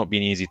it's not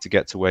been easy to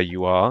get to where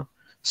you are.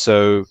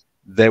 So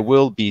there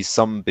will be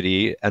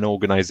somebody, an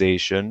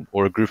organization,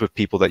 or a group of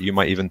people that you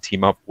might even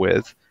team up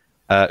with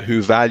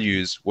who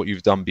values what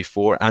you've done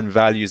before and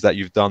values that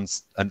you've done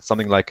and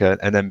something like an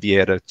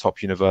MBA at a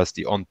top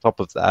university on top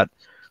of that.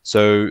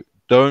 So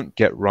don't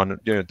get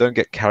don't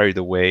get carried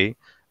away.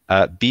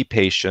 Be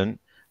patient,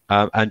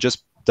 and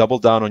just double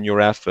down on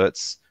your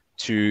efforts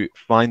to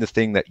find the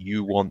thing that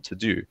you want to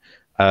do.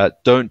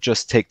 Don't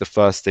just take the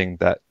first thing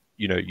that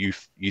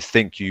you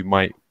think you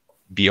might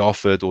be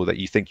offered or that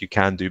you think you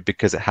can do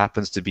because it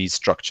happens to be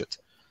structured.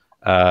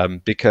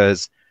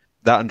 Because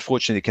that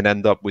unfortunately can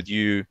end up with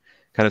you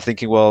kind of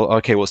thinking, well,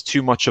 okay, well, it's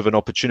too much of an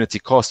opportunity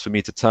cost for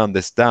me to turn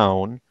this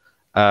down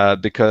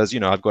because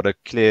I've got a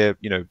clear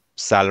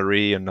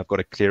salary and I've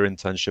got a clear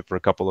internship for a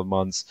couple of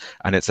months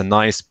and it's a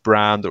nice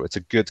brand or it's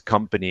a good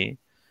company.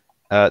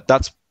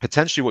 That's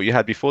potentially what you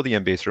had before the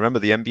MBA. So remember,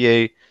 the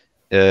MBA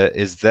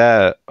is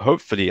there,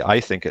 hopefully, I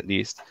think at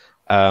least,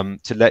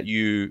 to let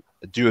you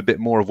do a bit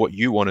more of what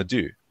you want to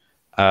do.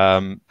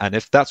 And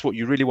if that's what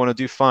you really want to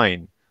do,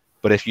 fine.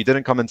 But if you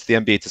didn't come into the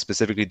MBA to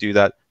specifically do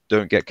that,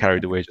 don't get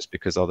carried away just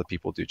because other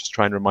people do. Just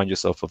try and remind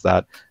yourself of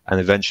that, and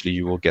eventually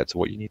you will get to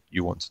what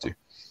you want to do.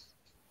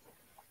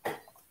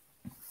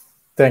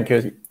 Thank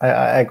you.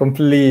 I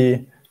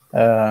completely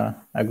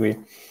agree.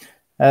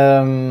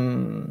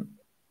 And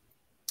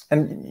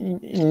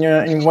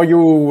in what you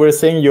were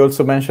saying, you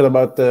also mentioned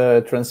about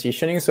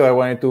transitioning. So I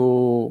wanted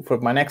to, for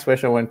my next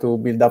question, I want to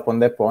build up on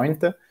that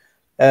point.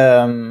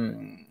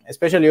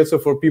 Especially also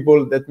for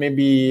people that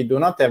maybe do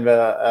not have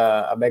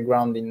a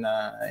background in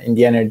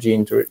the energy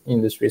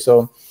industry.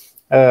 So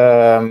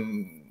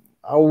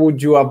how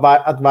would you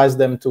advise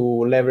them to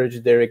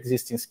leverage their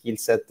existing skill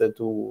set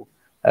to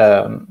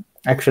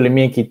actually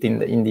make it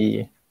in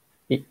the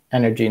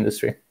energy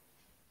industry?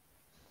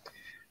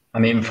 I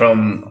mean,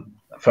 from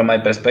my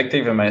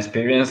perspective and my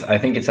experience, I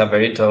think it's a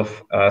very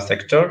tough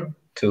sector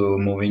to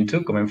move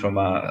into. Coming from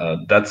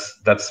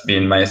that's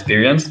been my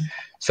experience.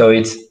 So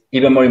it's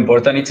even more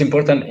important. It's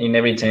important in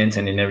every change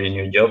and in every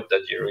new job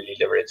that you really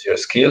leverage your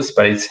skills,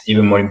 but it's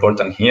even more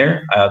important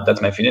here. That's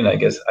my feeling. I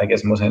guess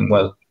most,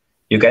 well,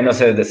 you kind of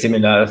said the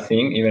similar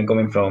thing. Even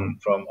coming from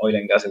oil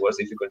and gas, it was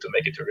difficult to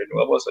make it to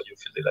renewables, so you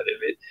feel it a little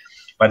bit.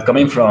 But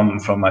coming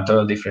from a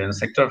total different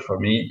sector, for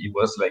me, it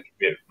was like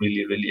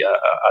really, really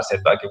a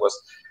setback. It was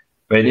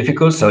very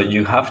difficult. So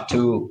you have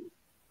to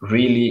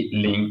really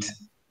link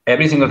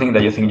every single thing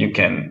that you think you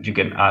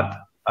can add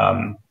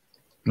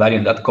value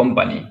in that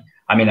company.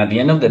 I mean, at the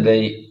end of the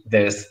day,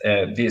 there's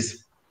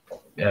these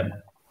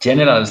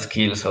general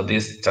skills or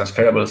these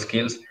transferable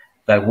skills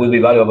that will be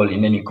valuable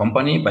in any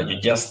company, but you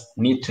just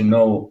need to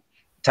know,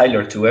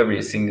 tailored to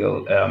every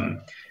single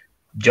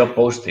job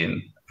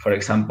posting, for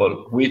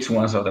example, which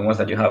ones are the ones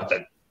that you have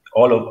that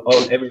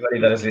everybody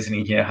that is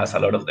listening here has a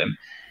lot of them.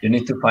 You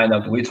need to find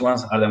out which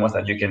ones are the ones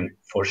that you can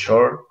for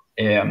sure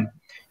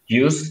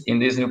use in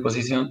this new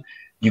position.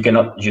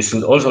 You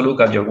should also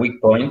look at your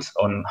weak points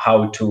on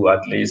how to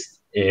at least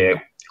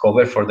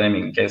cover for them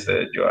in case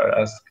that you are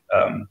asked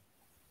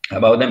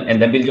about them,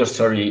 and then build your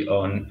story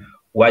on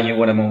why you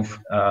want to move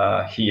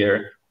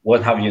here,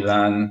 what have you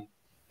done,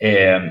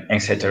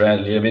 etc. A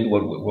little bit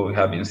what we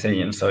have been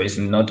saying. So it's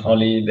not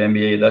only the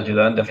MBA that you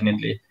done.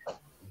 Definitely,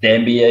 the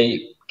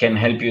MBA can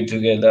help you to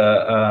get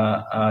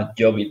a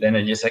job in the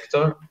energy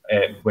sector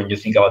when you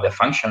think about the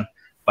function,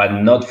 but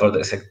not for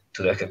the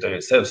sector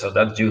itself. So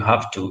that you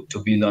have to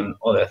build on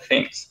other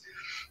things.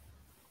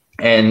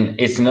 And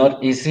it's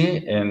not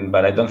easy,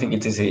 but I don't think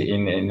it's easy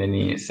in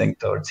any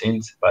sector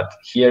since. But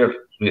here,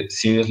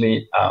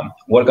 seriously,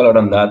 work a lot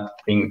on that.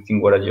 Think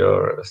what are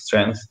your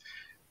strengths.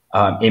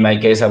 In my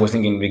case, I was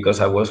thinking because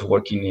I was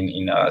working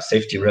in a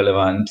safety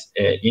relevant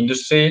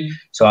industry,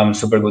 so I'm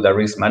super good at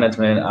risk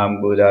management.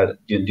 I'm good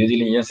at due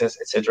diligences,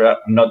 etc.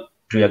 Not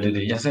real due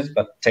diligences,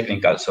 but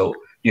technical. So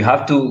you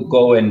have to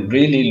go and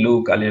really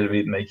look a little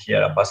bit, make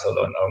here a puzzle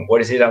on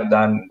what is it I've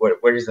done,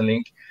 where is the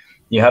link.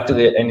 You have to do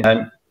it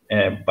anytime,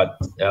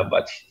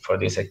 but for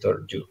this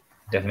sector, you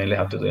definitely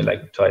have to do it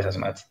like twice as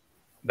much.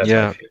 That's what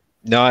I feel.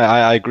 No,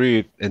 I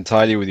agree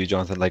entirely with you,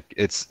 Jonathan. Like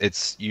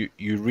it's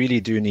you really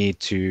do need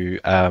to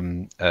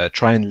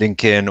try and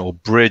link in or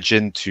bridge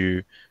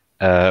into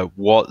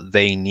what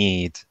they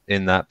need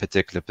in that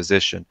particular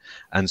position.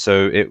 And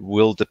so it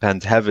will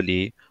depend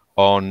heavily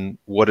on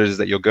what it is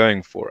that you're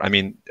going for. I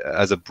mean,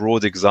 as a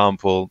broad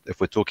example, if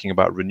we're talking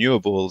about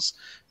renewables,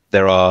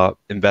 there are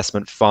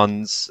investment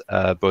funds,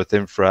 both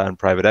infra and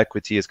private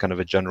equity is kind of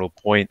a general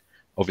point.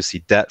 Obviously,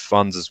 debt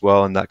funds as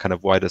well in that kind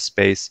of wider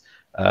space.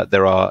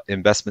 There are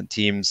investment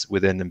teams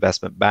within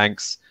investment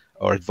banks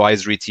or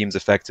advisory teams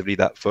effectively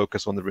that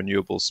focus on the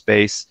renewable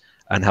space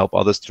and help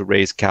others to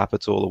raise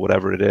capital or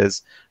whatever it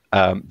is.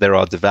 There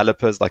are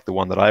developers like the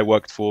one that I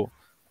worked for.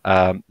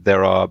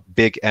 There are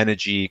big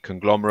energy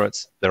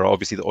conglomerates. There are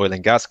obviously the oil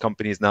and gas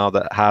companies now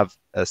that have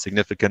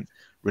significant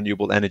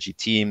renewable energy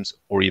teams,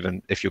 or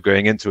even if you're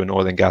going into an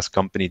oil and gas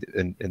company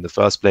in the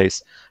first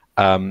place.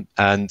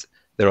 And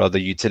there are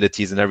the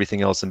utilities and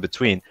everything else in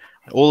between.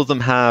 All of them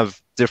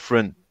have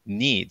different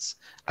needs.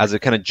 As a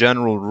kind of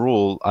general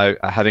rule, I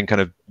having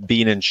kind of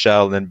been in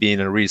Shell and then being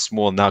in a really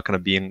small, now kind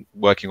of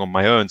working on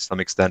my own to some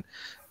extent.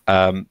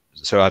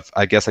 So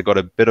I guess I got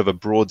a bit of a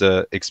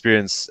broader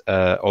experience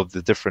of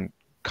the different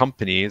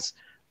companies.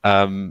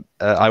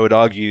 I would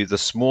argue the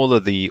smaller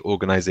the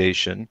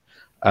organization,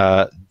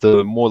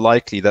 the more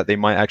likely that they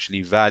might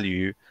actually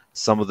value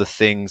some of the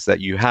things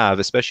that you have,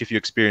 especially if your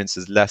experience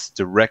is less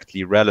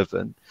directly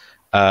relevant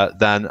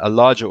than a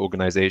larger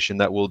organization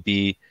that will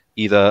be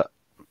either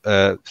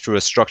through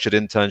a structured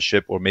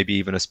internship or maybe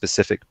even a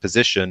specific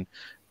position,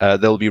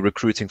 they'll be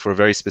recruiting for a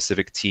very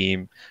specific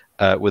team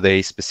with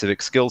a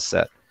specific skill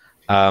set.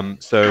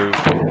 So,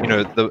 you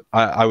know,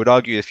 I would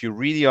argue if you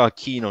really are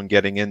keen on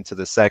getting into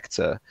the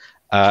sector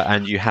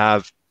and you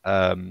have,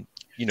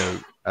 you know,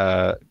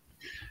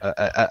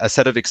 a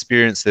set of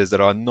experiences that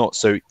are not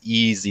so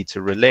easy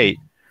to relate,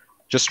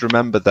 just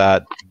remember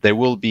that there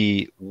will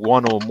be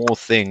one or more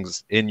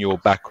things in your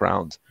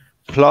background.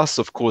 Plus,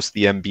 of course,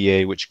 the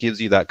MBA, which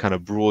gives you that kind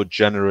of broad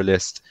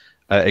generalist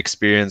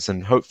experience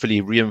and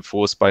hopefully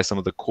reinforced by some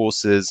of the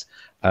courses,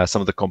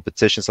 some of the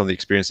competition, some of the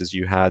experiences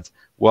you had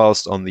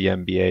whilst on the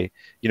MBA.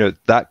 You know,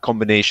 that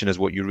combination is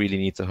what you really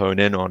need to hone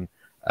in on.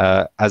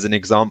 As an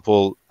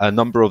example, a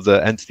number of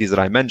the entities that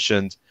I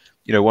mentioned,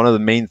 you know, one of the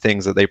main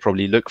things that they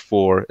probably look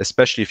for,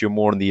 especially if you're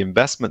more on the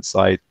investment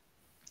side,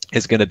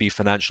 is going to be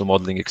financial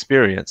modeling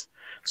experience.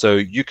 So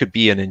you could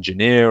be an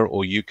engineer,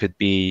 or you could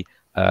be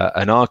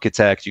an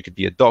architect, you could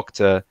be a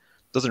doctor,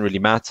 doesn't really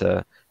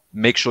matter.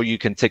 Make sure you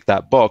can tick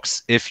that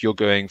box if you're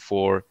going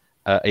for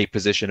a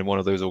position in one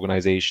of those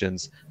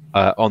organizations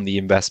on the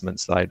investment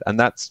side. And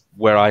that's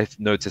where I've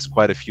noticed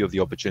quite a few of the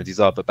opportunities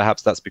are, but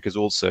perhaps that's because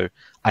also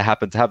I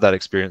happen to have that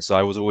experience. So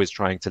I was always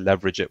trying to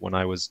leverage it when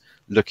I was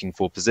looking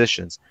for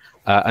positions.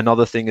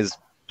 Another thing is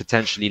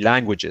potentially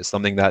languages,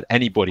 something that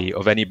anybody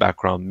of any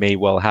background may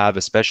well have,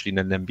 especially in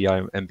an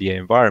MBA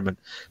environment.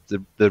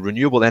 The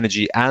renewable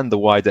energy and the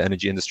wider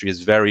energy industry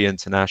is very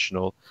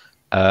international.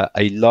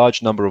 A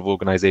large number of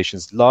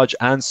organizations, large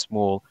and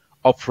small,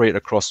 operate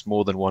across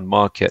more than one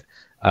market.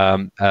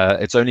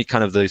 It's only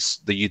kind of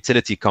the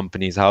utility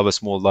companies, however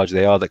small or large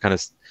they are, that kind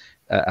of,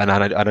 and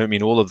I don't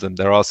mean all of them,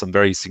 there are some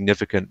very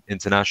significant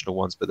international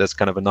ones, but there's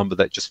kind of a number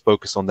that just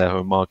focus on their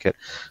home market.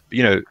 But,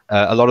 you know,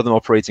 a lot of them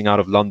operating out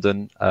of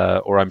London,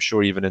 or I'm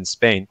sure even in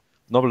Spain.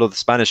 A number of the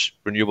Spanish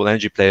renewable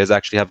energy players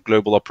actually have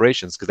global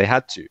operations because they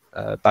had to.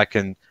 Back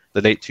in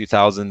the late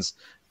 2000s,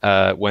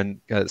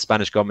 when the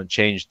Spanish government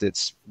changed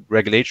its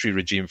regulatory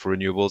regime for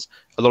renewables,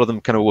 a lot of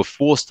them kind of were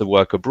forced to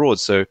work abroad.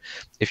 So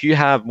if you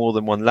have more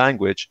than one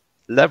language,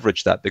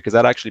 leverage that, because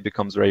that actually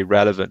becomes very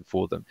relevant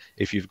for them.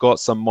 If you've got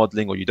some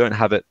modeling or you don't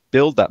have it,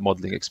 build that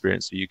modeling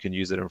experience so you can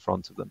use it in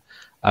front of them.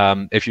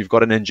 If you've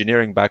got an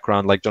engineering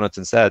background, like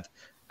Jonathan said,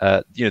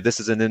 this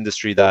is an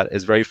industry that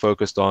is very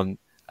focused on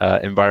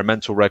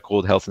environmental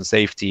record, health and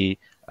safety.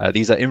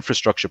 These are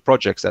infrastructure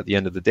projects at the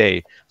end of the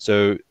day.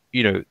 So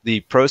the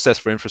process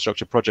for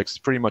infrastructure projects is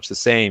pretty much the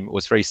same, or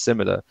it's very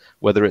similar,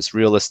 whether it's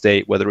real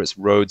estate, whether it's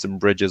roads and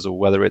bridges, or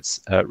whether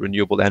it's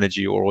renewable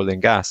energy or oil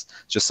and gas.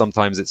 Just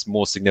sometimes it's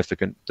more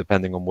significant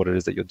depending on what it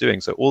is that you're doing.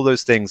 So all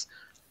those things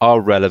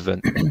are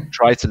relevant.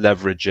 Try to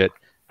leverage it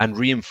and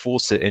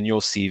reinforce it in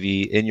your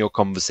CV, in your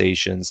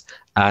conversations,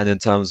 and in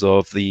terms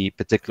of the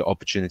particular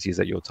opportunities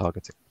that you're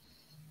targeting.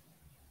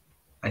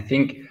 I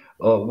think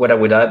what I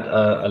would add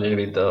a little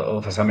bit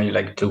of a summary,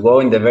 like to go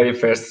in the very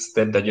first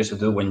step that you should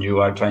do when you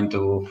are trying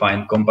to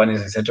find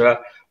companies, etc.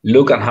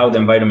 Look at how the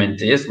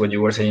environment is, what you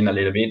were saying a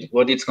little bit,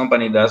 what each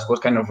company does,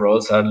 what kind of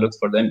roles are looked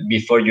for them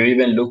before you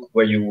even look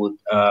where you would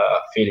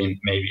fit in,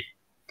 maybe.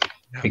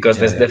 Because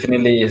there's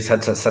definitely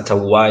such a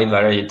wide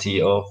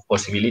variety of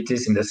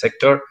possibilities in the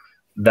sector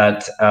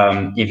that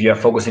if you are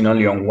focusing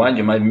only on one,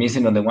 you might miss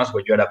it on the ones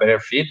where you are a better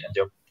fit, and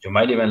you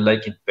might even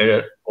like it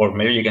better, or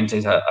maybe you can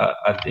change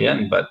at the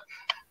end. But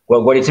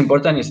what is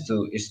important is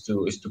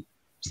to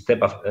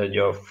step up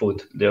your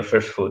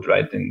first foot,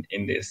 right,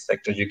 in this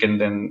sector. You can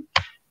then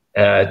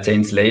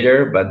change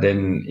later, but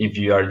then if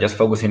you are just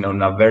focusing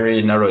on a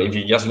very narrow, if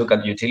you just look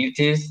at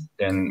utilities,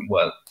 then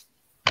well,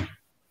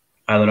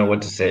 I don't know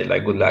what to say.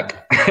 Like, good luck.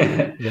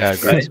 Yeah,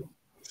 great. Right?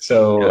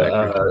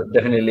 So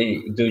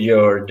definitely do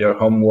your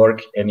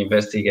homework and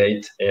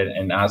investigate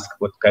and ask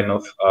what kind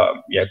of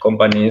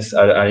companies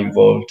are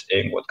involved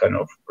in what kind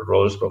of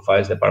roles,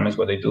 profiles, departments,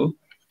 what they do,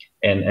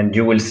 and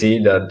you will see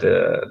that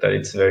that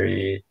it's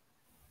very,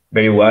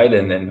 very wide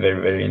and then very,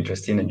 very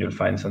interesting, and you'll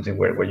find something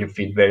where you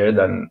fit better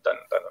than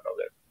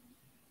another.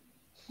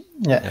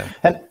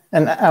 Yeah.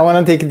 And I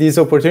want to take this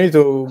opportunity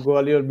to go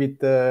a little bit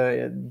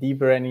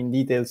deeper and in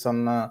details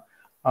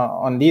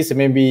on this,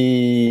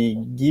 maybe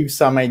give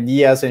some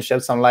ideas and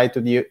shed some light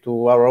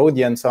to our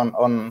audience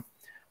on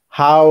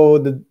how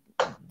the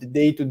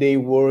day-to-day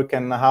work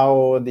and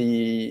how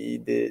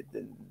the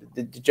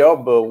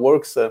job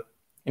works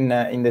in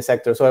the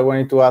sector. So I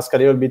wanted to ask a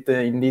little bit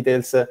in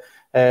details to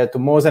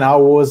Mohsen,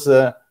 how was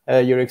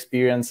your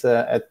experience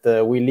at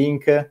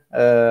WeLink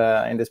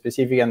in the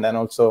specific, and then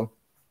also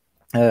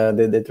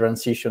the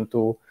transition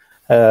to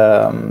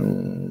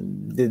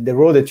the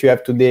role that you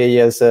have today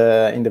as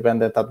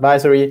independent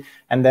advisory,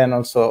 and then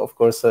also, of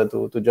course,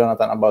 to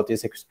Jonathan about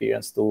his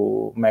experience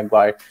to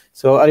Maguire.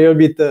 So a little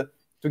bit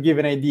to give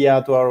an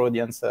idea to our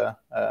audience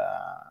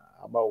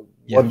about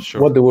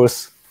what the work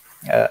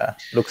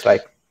looks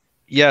like.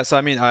 Yeah, so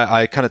I mean,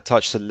 I kind of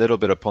touched a little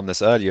bit upon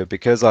this earlier,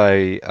 because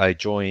I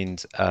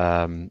joined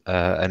an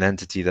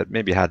entity that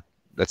maybe had,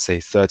 let's say,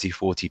 30,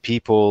 40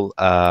 people,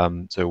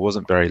 so it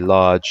wasn't very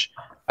large,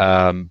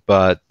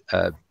 but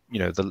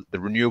the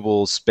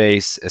renewable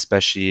space,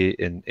 especially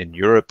in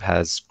Europe,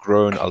 has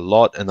grown a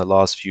lot in the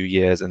last few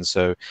years. And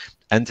so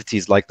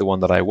entities like the one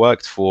that I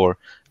worked for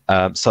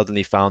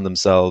suddenly found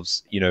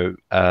themselves,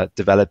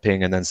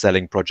 developing and then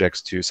selling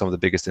projects to some of the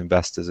biggest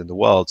investors in the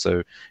world.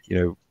 So,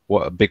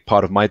 what a big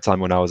part of my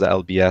time when I was at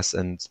LBS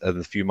and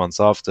a few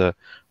months after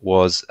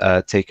was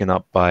taken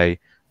up by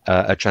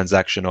a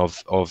transaction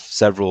of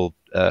several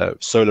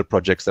solar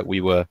projects that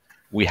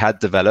we had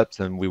developed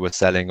and we were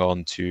selling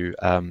on to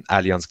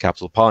Allianz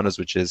Capital Partners,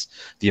 which is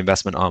the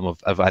investment arm of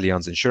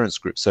Allianz Insurance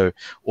Group. So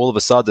all of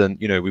a sudden,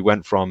 we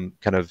went from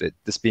kind of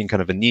this being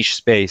kind of a niche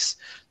space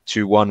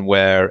to one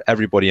where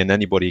everybody and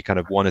anybody kind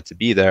of wanted to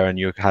be there, and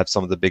you have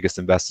some of the biggest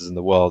investors in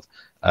the world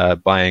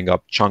buying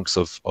up chunks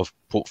of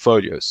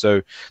portfolios.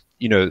 So,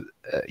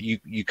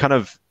 you kind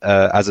of,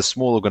 as a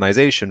small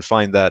organization,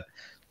 find that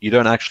you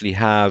don't actually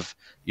have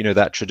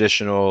that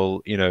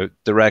traditional,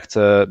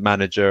 director,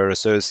 manager,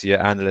 associate,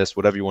 analyst,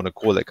 whatever you want to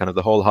call it, kind of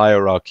the whole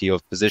hierarchy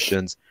of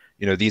positions.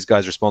 These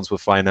guys responsible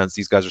for finance,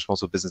 these guys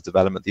responsible for business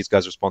development, these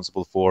guys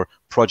responsible for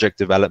project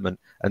development,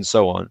 and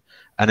so on.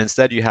 And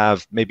instead you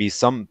have maybe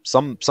some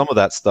of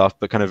that stuff,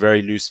 but kind of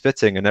very loose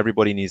fitting, and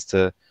everybody needs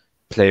to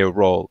play a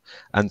role.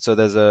 And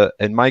so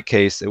in my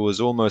case, it was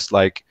almost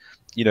like,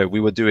 we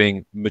were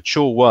doing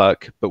mature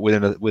work, but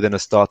within a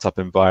startup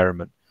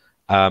environment.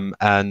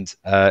 And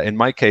in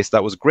my case,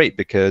 that was great,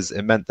 because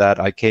it meant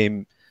that I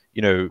came,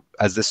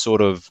 as this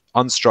sort of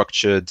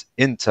unstructured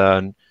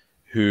intern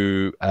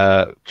who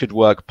could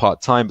work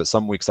part-time, but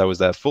some weeks I was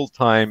there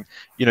full-time.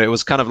 It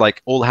was kind of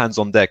like all hands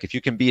on deck. If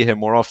you can be here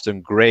more often,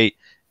 great.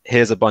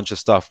 Here's a bunch of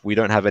stuff. We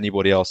don't have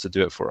anybody else to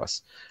do it for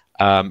us.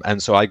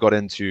 And so I got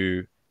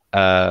into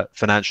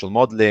financial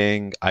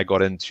modeling, I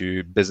got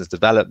into business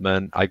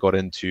development, I got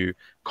into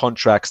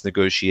contracts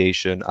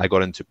negotiation, I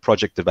got into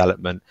project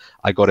development,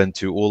 I got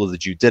into all of the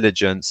due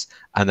diligence,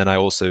 and then I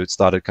also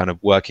started kind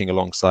of working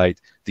alongside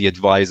the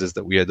advisors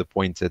that we had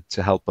appointed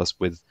to help us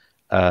with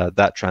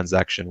that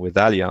transaction with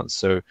Allianz.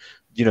 So,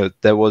 you know,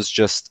 there was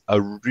just a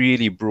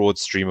really broad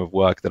stream of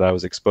work that I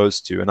was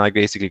exposed to, and I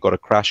basically got a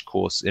crash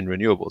course in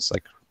renewables.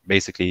 Like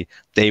basically,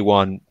 day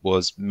one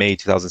was May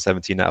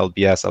 2017 at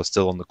LBS. I was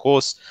still on the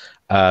course.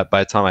 By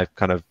the time I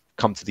kind of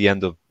come to the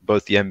end of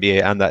both the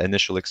MBA and that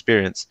initial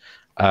experience,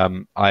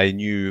 I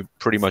knew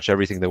pretty much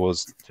everything there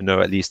was to know,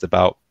 at least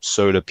about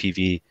solar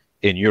PV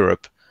in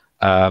Europe.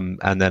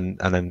 And then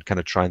kind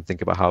of try and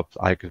think about how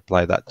I could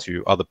apply that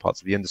to other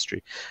parts of the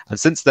industry. And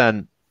since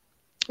then,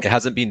 it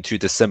hasn't been too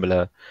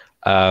dissimilar.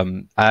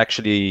 I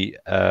actually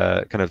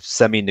kind of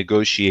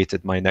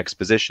semi-negotiated my next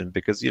position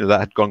because, you know, that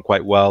had gone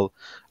quite well.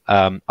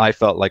 I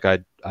felt like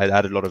I'd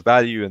added a lot of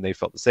value, and they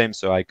felt the same.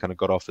 So I kind of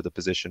got offered the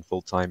position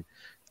full time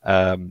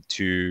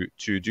to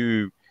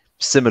do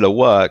similar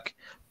work,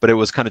 but it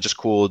was kind of just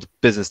called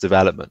business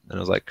development. And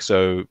I was like,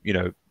 so, you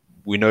know,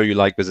 we know you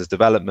like business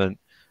development.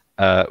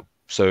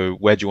 So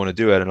where do you want to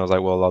do it? And I was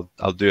like, well,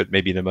 I'll do it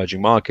maybe in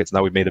emerging markets.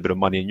 Now we've made a bit of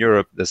money in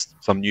Europe. There's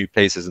some new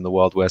places in the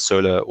world where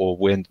solar or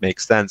wind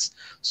makes sense.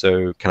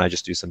 So can I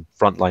just do some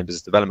frontline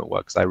business development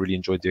work? Because I really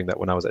enjoyed doing that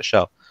when I was at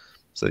Shell.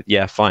 So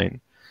yeah, fine.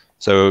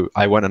 So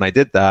I went and I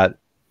did that,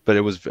 but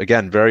it was,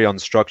 again, very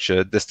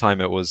unstructured. This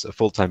time it was a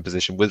full-time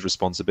position with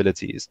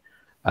responsibilities.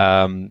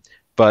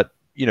 But,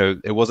 you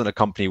know, it wasn't a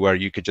company where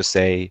you could just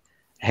say,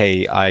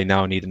 hey, I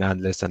now need an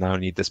analyst, and I now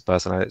need this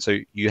person. So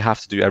you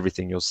have to do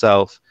everything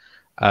yourself.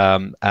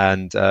 And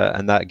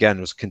that, again,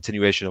 was a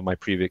continuation of my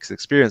previous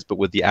experience, but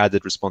with the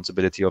added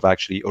responsibility of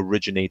actually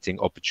originating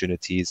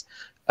opportunities,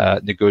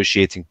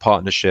 negotiating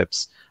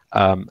partnerships,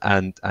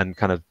 and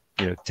kind of,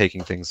 you know,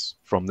 taking things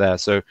from there.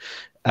 So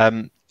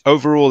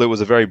overall, it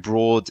was a very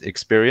broad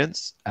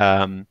experience,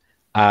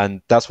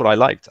 and that's what I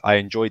liked. I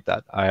enjoyed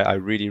that. I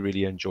really,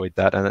 really enjoyed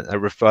that. And I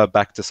refer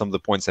back to some of the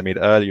points I made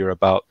earlier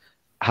about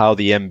how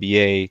the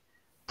MBA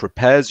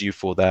prepares you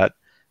for that,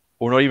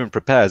 or not even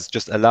prepares,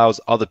 just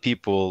allows other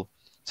people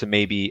to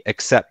maybe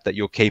accept that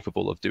you're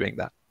capable of doing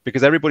that,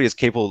 because everybody is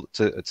capable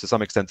to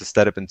some extent to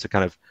step up into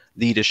kind of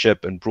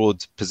leadership and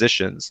broad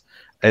positions.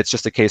 It's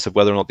just a case of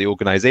whether or not the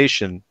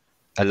organization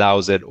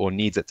allows it or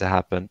needs it to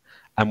happen,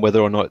 and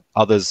whether or not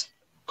others,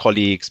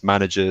 colleagues,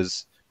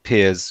 managers,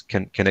 peers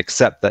can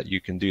accept that you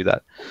can do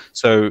that.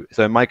 So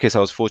in my case, I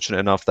was fortunate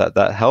enough that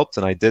that helped,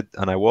 and I did,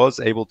 and I was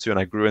able to, and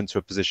I grew into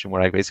a position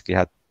where I basically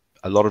had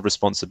a lot of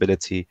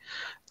responsibility.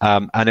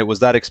 And it was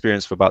that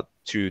experience for about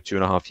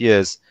 2.5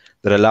 years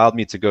that allowed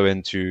me to go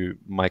into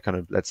my kind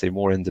of, let's say,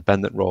 more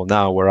independent role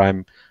now, where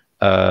I'm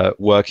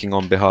working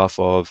on behalf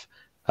of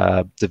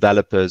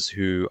developers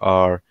who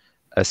are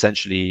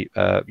essentially,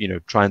 you know,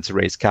 trying to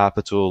raise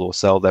capital or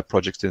sell their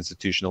projects to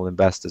institutional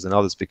investors and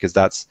others, because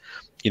that's,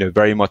 you know,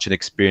 very much an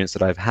experience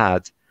that I've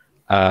had.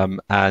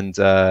 And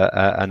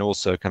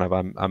also kind of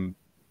I'm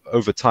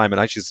over time, and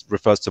actually this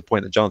refers to a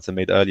point that Jonathan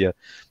made earlier,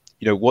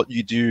 you know, what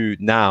you do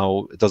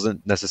now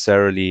doesn't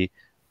necessarily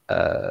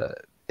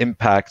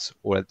impact,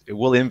 or it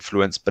will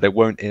influence, but it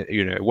won't,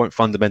 you know, it won't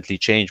fundamentally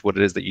change what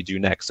it is that you do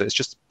next. So it's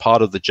just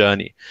part of the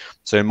journey.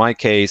 So in my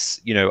case,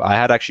 you know, I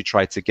had actually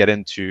tried to get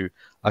into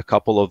a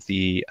couple of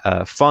the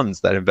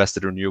funds that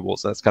invested in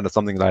renewables. That's kind of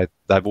something that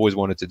I've always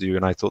wanted to do,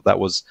 and I thought that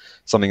was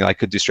something that I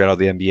could do straight out of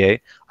the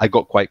MBA. I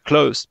got quite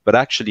close, but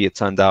actually it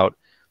turned out,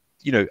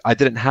 you know, I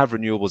didn't have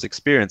renewables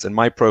experience, and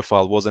my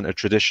profile wasn't a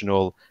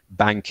traditional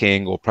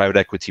banking or private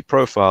equity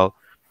profile.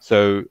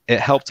 So it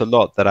helped a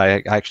lot that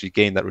I actually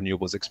gained that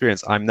renewables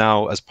experience. I'm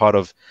now, as part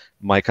of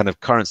my kind of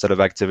current set of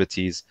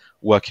activities,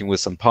 working with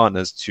some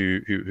partners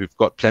who've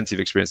got plenty of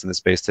experience in this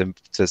space to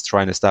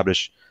try and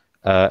establish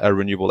a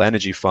renewable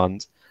energy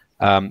fund.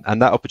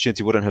 And that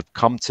opportunity wouldn't have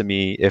come to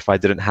me if I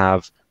didn't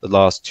have the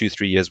last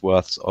 2-3 years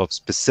worth of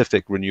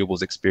specific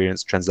renewables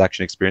experience,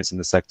 transaction experience in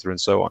the sector, and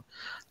so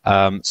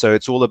on. So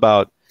it's all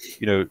about,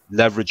 you know,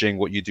 leveraging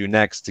what you do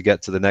next to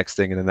get to the next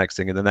thing and the next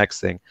thing and the next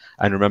thing.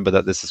 And remember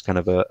that this is kind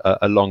of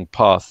a long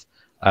path,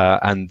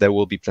 and there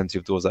will be plenty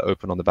of doors that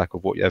open on the back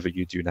of whatever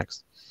you do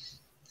next.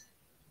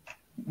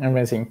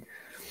 Amazing.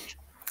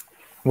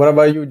 What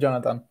about you,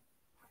 Jonathan?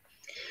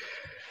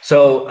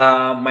 So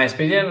my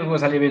experience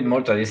was a little bit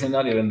more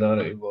traditional, even though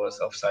it was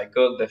off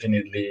cycle.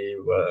 Definitely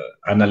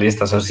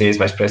analyst, associate,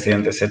 vice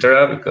president,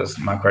 etc. Because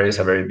Macquarie is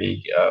a very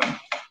big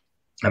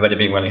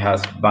one. It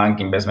has bank,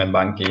 investment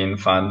banking,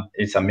 fund.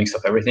 It's a mix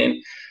of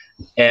everything.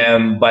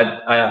 But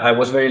I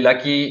was very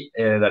lucky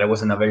that I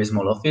was in a very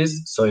small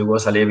office, so it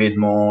was a little bit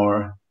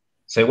more.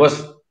 So it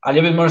was a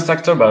little bit more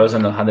structured, but also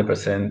not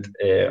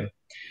 100%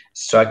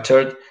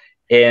 structured.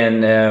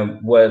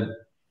 And well,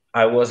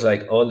 I was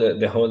like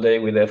the whole day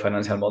with the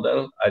financial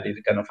model. I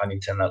did kind of an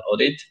internal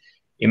audit.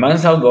 It might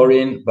sound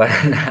boring, but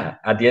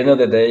at the end of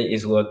the day,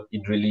 is what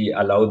it really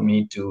allowed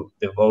me to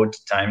devote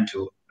time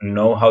to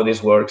know how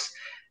this works.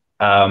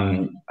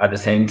 At the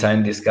same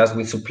time, discuss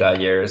with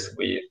suppliers,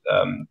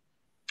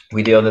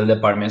 with the other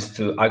departments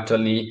to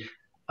actually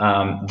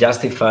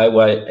justify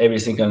why every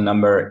single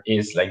number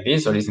is like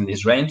this or is in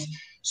this range.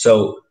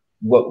 So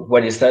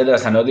what it started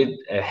as an audit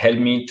helped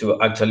me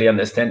to actually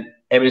understand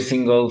every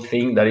single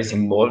thing that is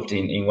involved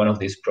in one of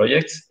these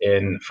projects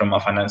and from a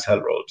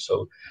financial role.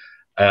 So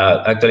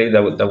Actually,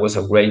 that was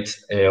a great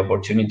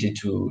opportunity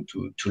to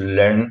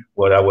learn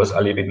what I was a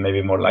little bit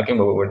maybe more lacking.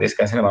 But we were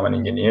discussing about an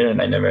engineer,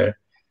 and I never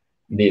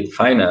did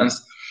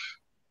finance.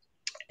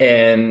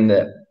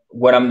 And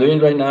what I'm doing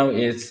right now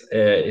is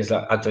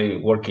actually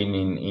working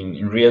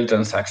in real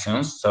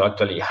transactions. So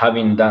actually,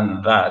 having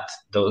done that,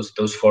 those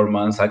 4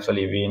 months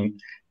actually being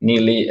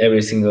nearly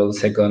every single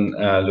second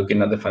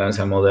looking at the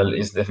financial model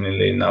is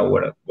definitely now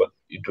what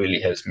it really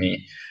helps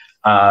me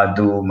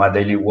do my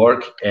daily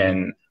work.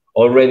 And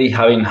already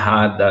having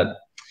had that,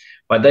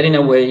 but that in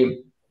a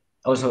way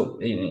also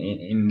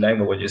in line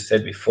with what you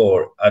said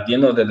before, at the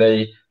end of the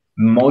day,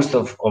 most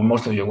of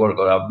your work,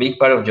 or a big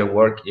part of your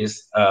work,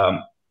 is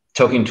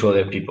talking to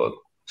other people.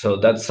 So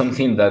that's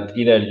something that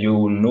either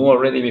you knew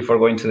already before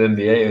going to the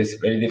MBA, or it's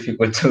very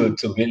difficult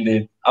to build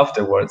it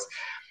afterwards.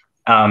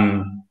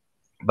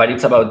 But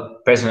it's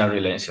about personal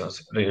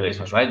relations,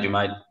 right? You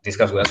might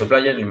discuss with a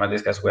supplier, you might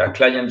discuss with a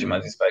client, you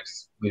might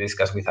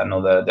discuss with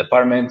another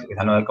department, with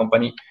another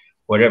company,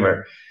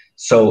 whatever.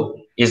 So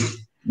it's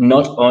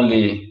not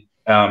only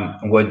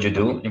what you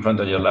do in front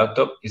of your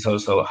laptop, it's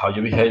also how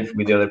you behave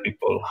with the other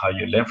people, how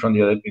you learn from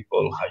the other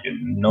people, how you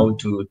know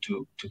to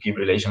keep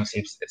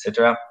relationships,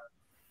 etc.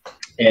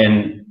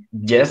 And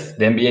yes,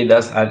 the MBA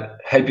does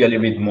help you a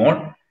little bit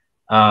more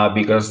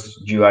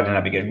because you are in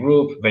a bigger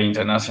group, very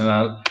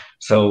international.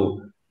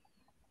 So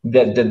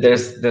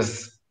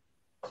there's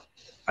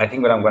I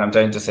think what I'm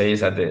trying to say is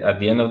that at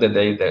the end of the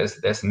day,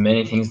 there's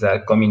many things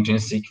that come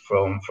intrinsic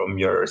from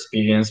your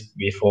experience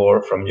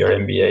before, from your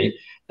MBA,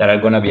 that are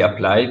going to be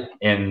applied.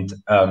 And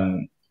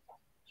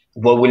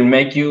what will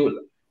make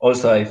you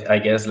also, I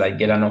guess, like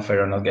get an offer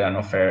or not get an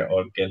offer,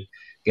 or get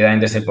an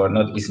internship or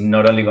not, is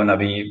not only going to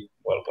be,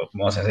 well, what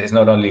Moses says, it's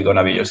not only going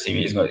to be your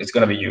CV, it's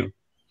going to be you.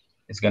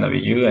 It's going to be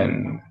you.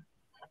 And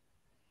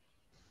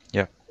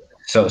yeah.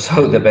 So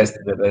the best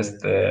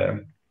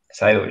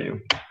side of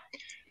you.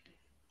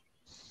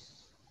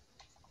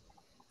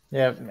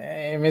 Yeah,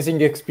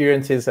 amazing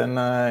experiences, and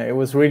it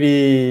was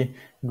really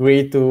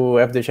great to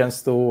have the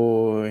chance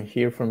to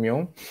hear from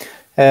you.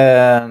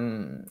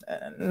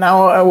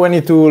 Now I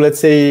wanted to, let's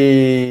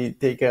say,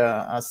 take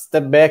a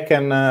step back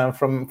and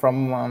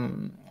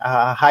from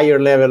a higher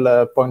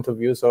level point of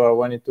view. So I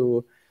wanted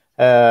to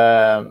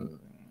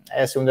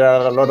assume there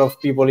are a lot of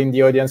people in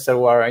the audience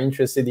who are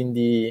interested in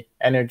the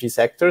energy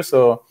sector.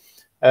 So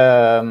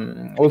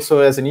also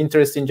as an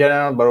interest in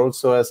general, but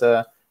also as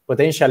a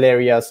potential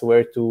areas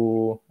where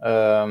to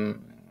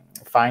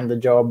find a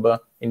job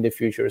in the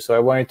future. So I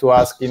wanted to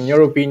ask, in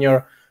your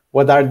opinion,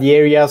 what are the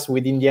areas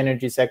within the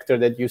energy sector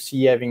that you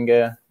see having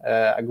a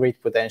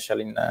great potential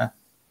in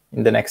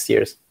the next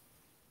years?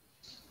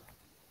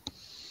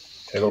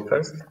 I go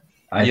first.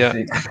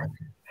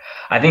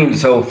 I think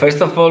so.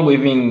 First of all,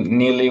 we've been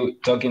nearly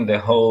talking the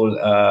whole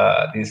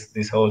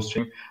this whole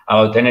stream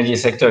about energy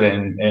sector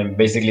and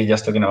basically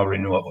just talking about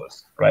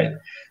renewables, right?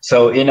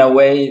 So in a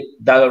way,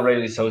 that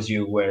already shows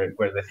you where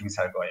the things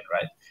are going,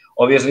 right?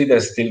 Obviously,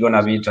 there's still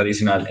gonna be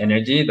traditional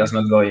energy. That's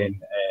not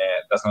going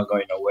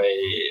away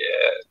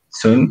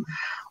soon,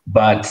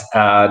 but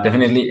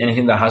definitely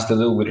anything that has to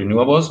do with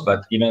renewables.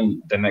 But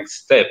even the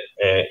next step,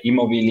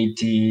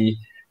 e-mobility.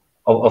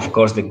 Of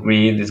course, the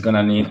grid is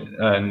gonna need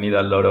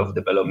a lot of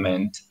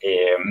development,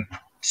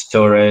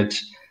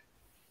 storage,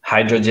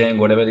 hydrogen,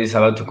 whatever is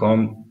about to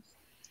come.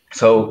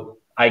 So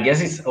I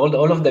guess it's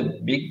all of the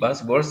big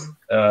buzzwords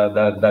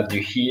that you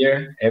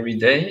hear every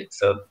day.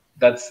 So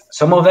that's,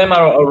 some of them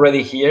are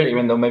already here,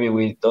 even though maybe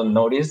we don't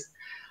notice.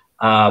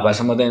 But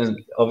some of them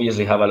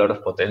obviously have a lot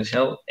of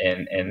potential,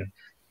 and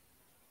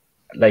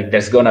like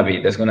there's gonna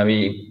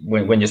be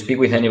when you speak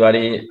with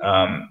anybody,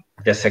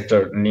 the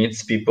sector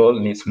needs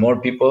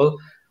more people.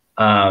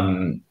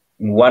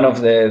 One of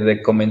the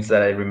comments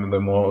that I remember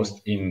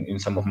most in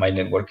some of my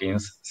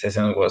networking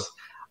sessions was,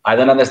 I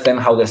don't understand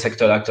how the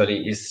sector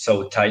actually is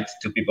so tight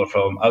to people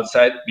from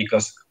outside,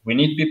 because we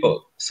need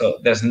people. So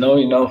there's not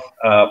enough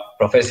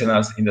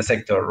professionals in the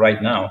sector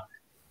right now.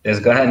 There's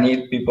gonna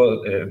need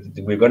people.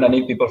 We're gonna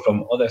need people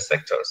from other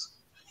sectors,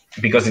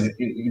 because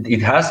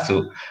it has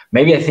to.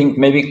 Maybe I think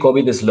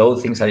COVID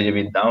slowed things a little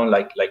bit down,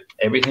 like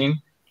everything.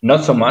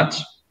 Not so much,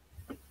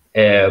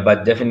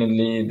 but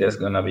definitely there's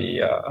gonna be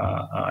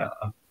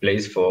a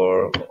place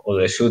for, or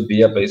there should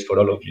be a place for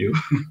all of you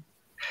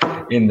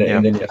in the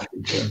near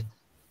future.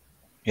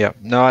 Yeah,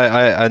 no,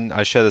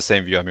 I share the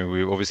same view. I mean,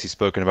 we've obviously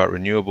spoken about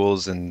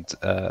renewables, and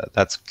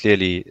that's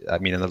clearly, I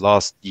mean, in the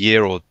last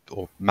year or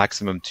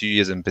maximum 2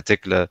 years in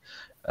particular,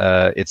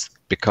 it's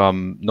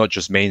become not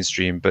just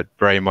mainstream, but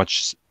very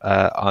much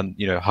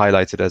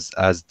highlighted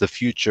as the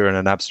future and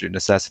an absolute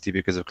necessity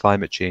because of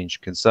climate change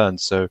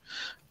concerns. So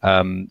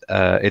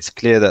it's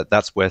clear that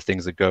that's where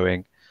things are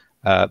going.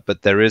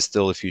 But there is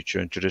still a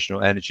future in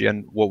traditional energy.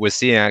 And what we're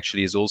seeing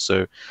actually is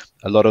also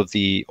a lot of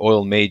the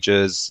oil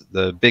majors,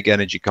 the big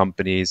energy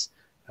companies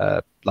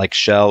like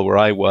Shell, where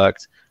I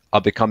worked, are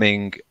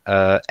becoming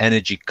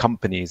energy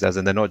companies, as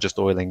in they're not just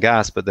oil and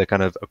gas, but they're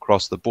kind of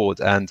across the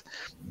board. And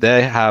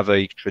they have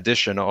a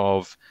tradition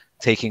of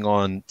taking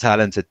on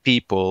talented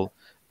people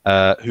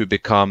who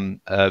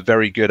become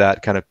very good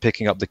at kind of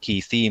picking up the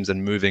key themes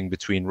and moving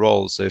between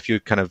roles. So if you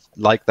kind of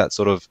like that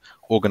sort of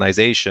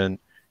organization,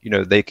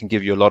 they can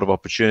give you a lot of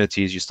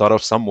opportunities. You start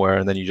off somewhere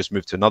and then you just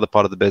move to another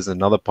part of the business,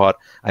 another part,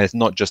 and it's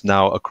not just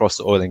now across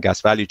the oil and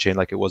gas value chain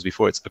like it was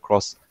before. It's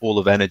across all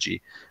of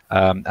energy,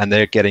 and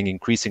they're getting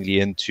increasingly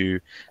into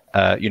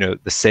the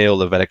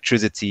sale of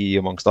electricity,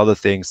 amongst other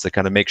things, to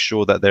kind of make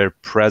sure that they're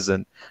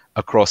present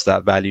across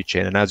that value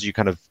chain. And as you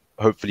kind of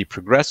hopefully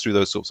progress through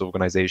those sorts of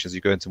organizations,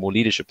 you go into more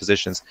leadership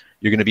positions,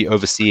 you're going to be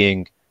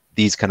overseeing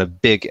these kind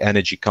of big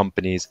energy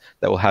companies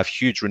that will have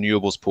huge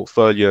renewables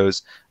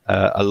portfolios,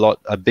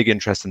 a big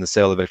interest in the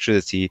sale of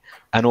electricity,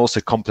 and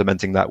also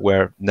complementing that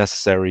where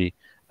necessary,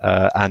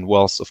 and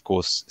whilst of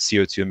course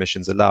CO2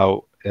 emissions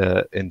allow,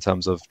 in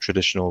terms of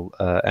traditional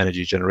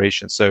energy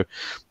generation. So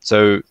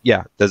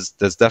yeah, there's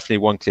definitely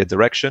one clear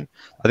direction.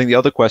 I think the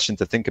other question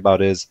to think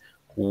about is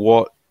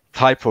what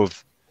type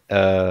of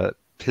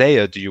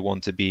player do you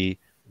want to be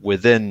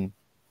within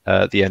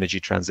the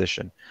energy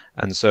transition?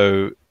 And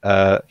so,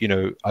 are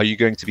you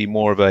going to be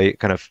more of a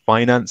kind of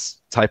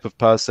finance type of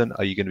person?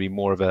 Are you going to be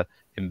more of a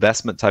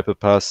investment type of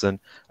person?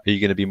 Are you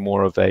going to be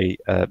more of a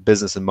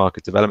business and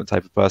market development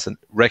type of person?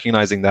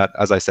 Recognizing that,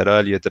 as I said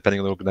earlier, depending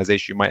on the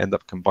organization, you might end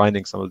up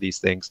combining some of these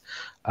things.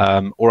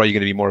 Or are you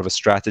going to be more of a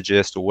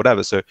strategist or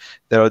whatever? So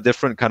there are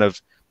different kind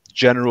of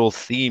general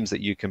themes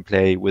that you can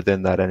play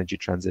within that energy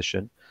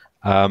transition.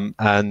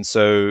 And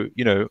so,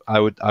 I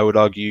would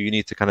argue you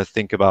need to kind of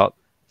think about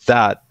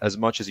that as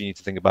much as you need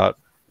to think about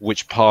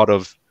which part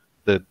of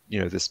the,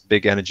 this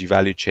big energy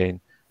value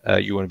chain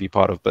you want to be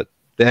part of. But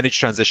the energy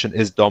transition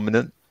is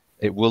dominant.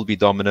 It will be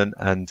dominant,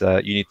 and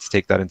you need to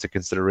take that into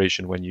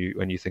consideration when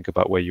you think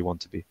about where you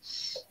want to be.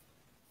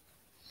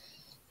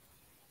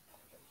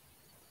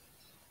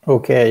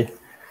 Okay.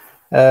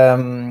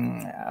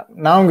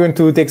 Now I'm going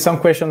to take some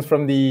questions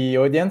from the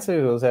audience,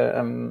 because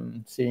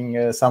I'm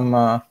seeing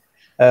some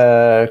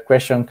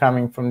question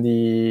coming from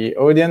the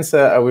audience.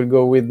 I will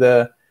go with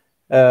the,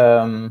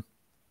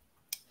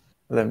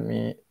 let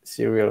me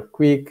see real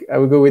quick. I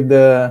will go with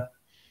the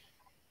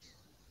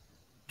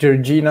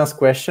Georgina's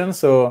question.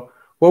 So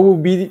what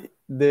would be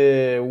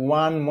the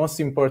one most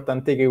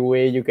important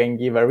takeaway you can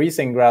give a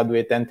recent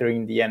graduate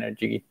entering the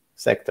energy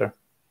sector?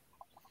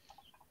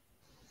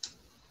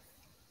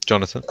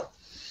 Jonathan?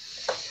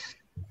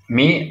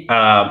 Me,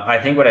 I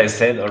think what I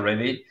said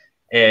already,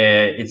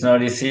 it's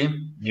not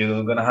easy.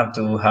 You're going to have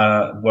to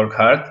work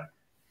hard,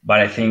 but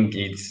I think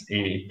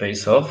it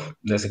pays off.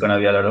 There's going to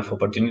be a lot of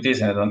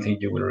opportunities, and I don't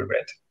think you will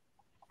regret.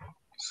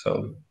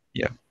 So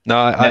yeah, no,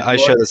 I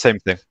share the same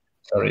thing.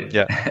 Sorry.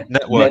 Yeah,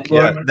 network.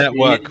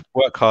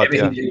 Work hard.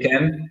 Everything you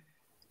can,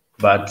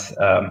 but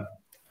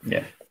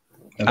yeah.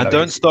 And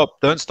don't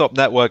stop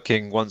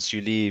networking once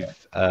you leave.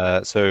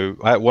 So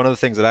one of the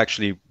things that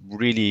actually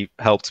really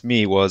helped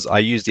me was I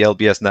used the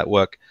LBS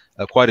network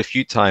quite a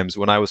few times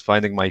when I was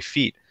finding my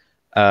feet.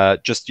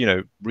 Just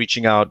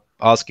reaching out,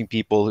 asking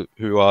people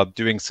who are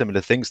doing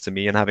similar things to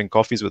me and having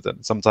coffees with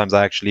them. Sometimes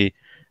I actually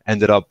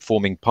ended up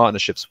forming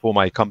partnerships for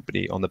my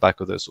company on the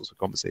back of those sorts of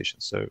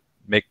conversations. So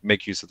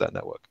make use of that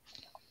network.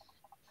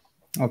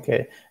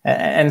 Okay,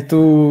 and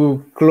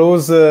to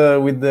close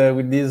with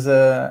this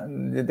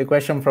the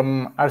question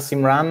from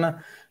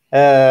Arsimran,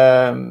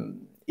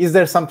 is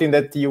there something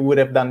that you would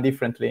have done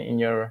differently in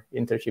your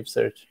internship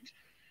search?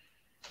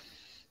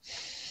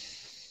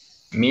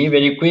 Me,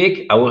 very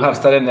quick, I would have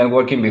started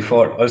networking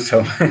before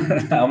also.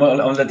 I'm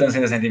all the time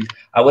saying the same thing.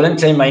 I wouldn't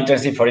change my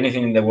internship for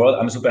anything in the world.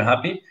 I'm super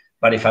happy,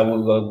 but if I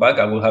would go back,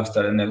 I would have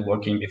started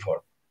networking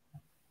before.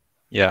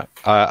 Yeah,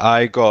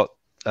 I got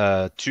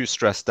too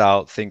stressed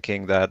out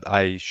thinking that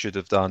I should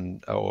have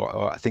done,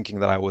 or thinking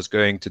that I was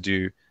going to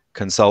do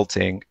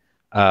consulting,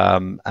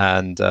 and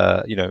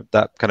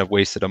that kind of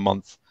wasted a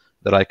month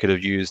that I could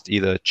have used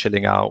either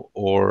chilling out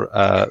or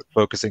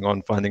focusing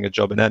on finding a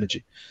job in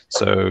energy.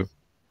 So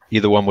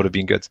either one would have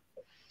been good.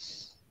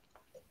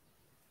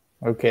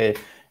 Okay,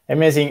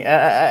 amazing.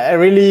 I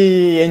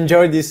really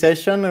enjoyed this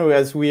session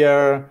as we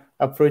are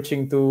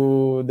approaching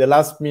to the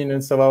last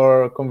minutes of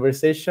our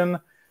conversation.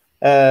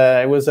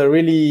 It was a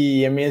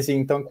really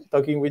amazing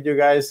talking with you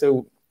guys.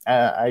 So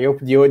I hope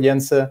the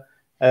audience got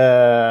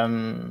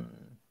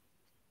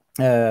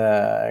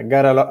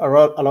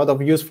a lot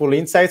of useful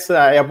insights.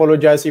 I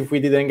apologize if we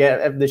didn't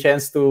have the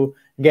chance to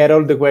get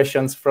all the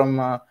questions from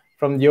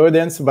the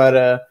audience,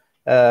 but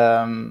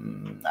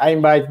I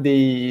invite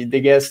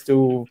the guests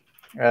to.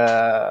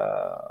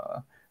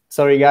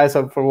 Sorry, guys,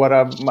 for what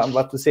I'm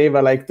about to say, but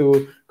I'd like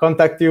to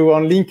contact you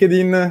on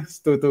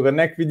LinkedIn to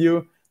connect with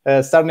you.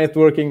 Start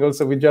networking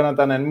also with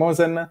Jonathan and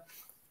Mosen,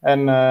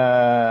 and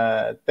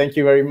thank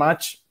you very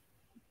much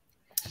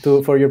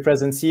for your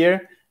presence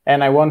here.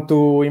 And I want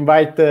to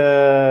invite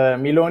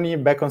Miloni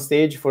back on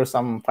stage for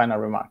some final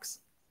remarks.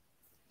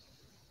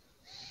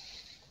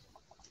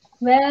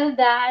 Well,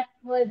 that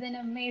was an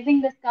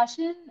amazing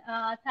discussion.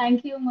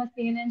 Thank you,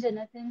 Mohsin and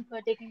Jonathan,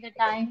 for taking the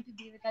time to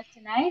be with us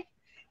tonight.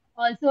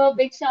 Also, a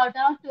big shout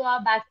out to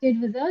our backstage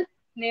wizards,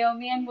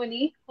 Naomi and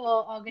Monique,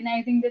 for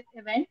organizing this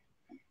event.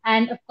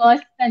 And of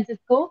course,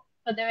 Francisco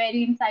for the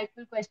very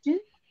insightful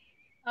questions.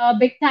 A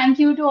big thank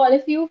you to all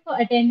of you for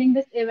attending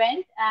this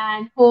event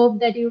and hope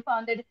that you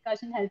found the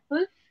discussion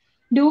helpful.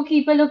 Do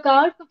keep a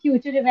lookout for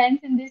future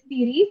events in this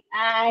series,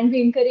 and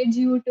we encourage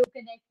you to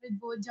connect with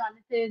both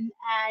Jonathan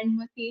and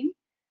Mateen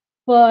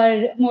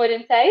for more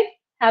insights.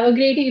 Have a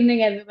great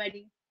evening,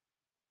 everybody.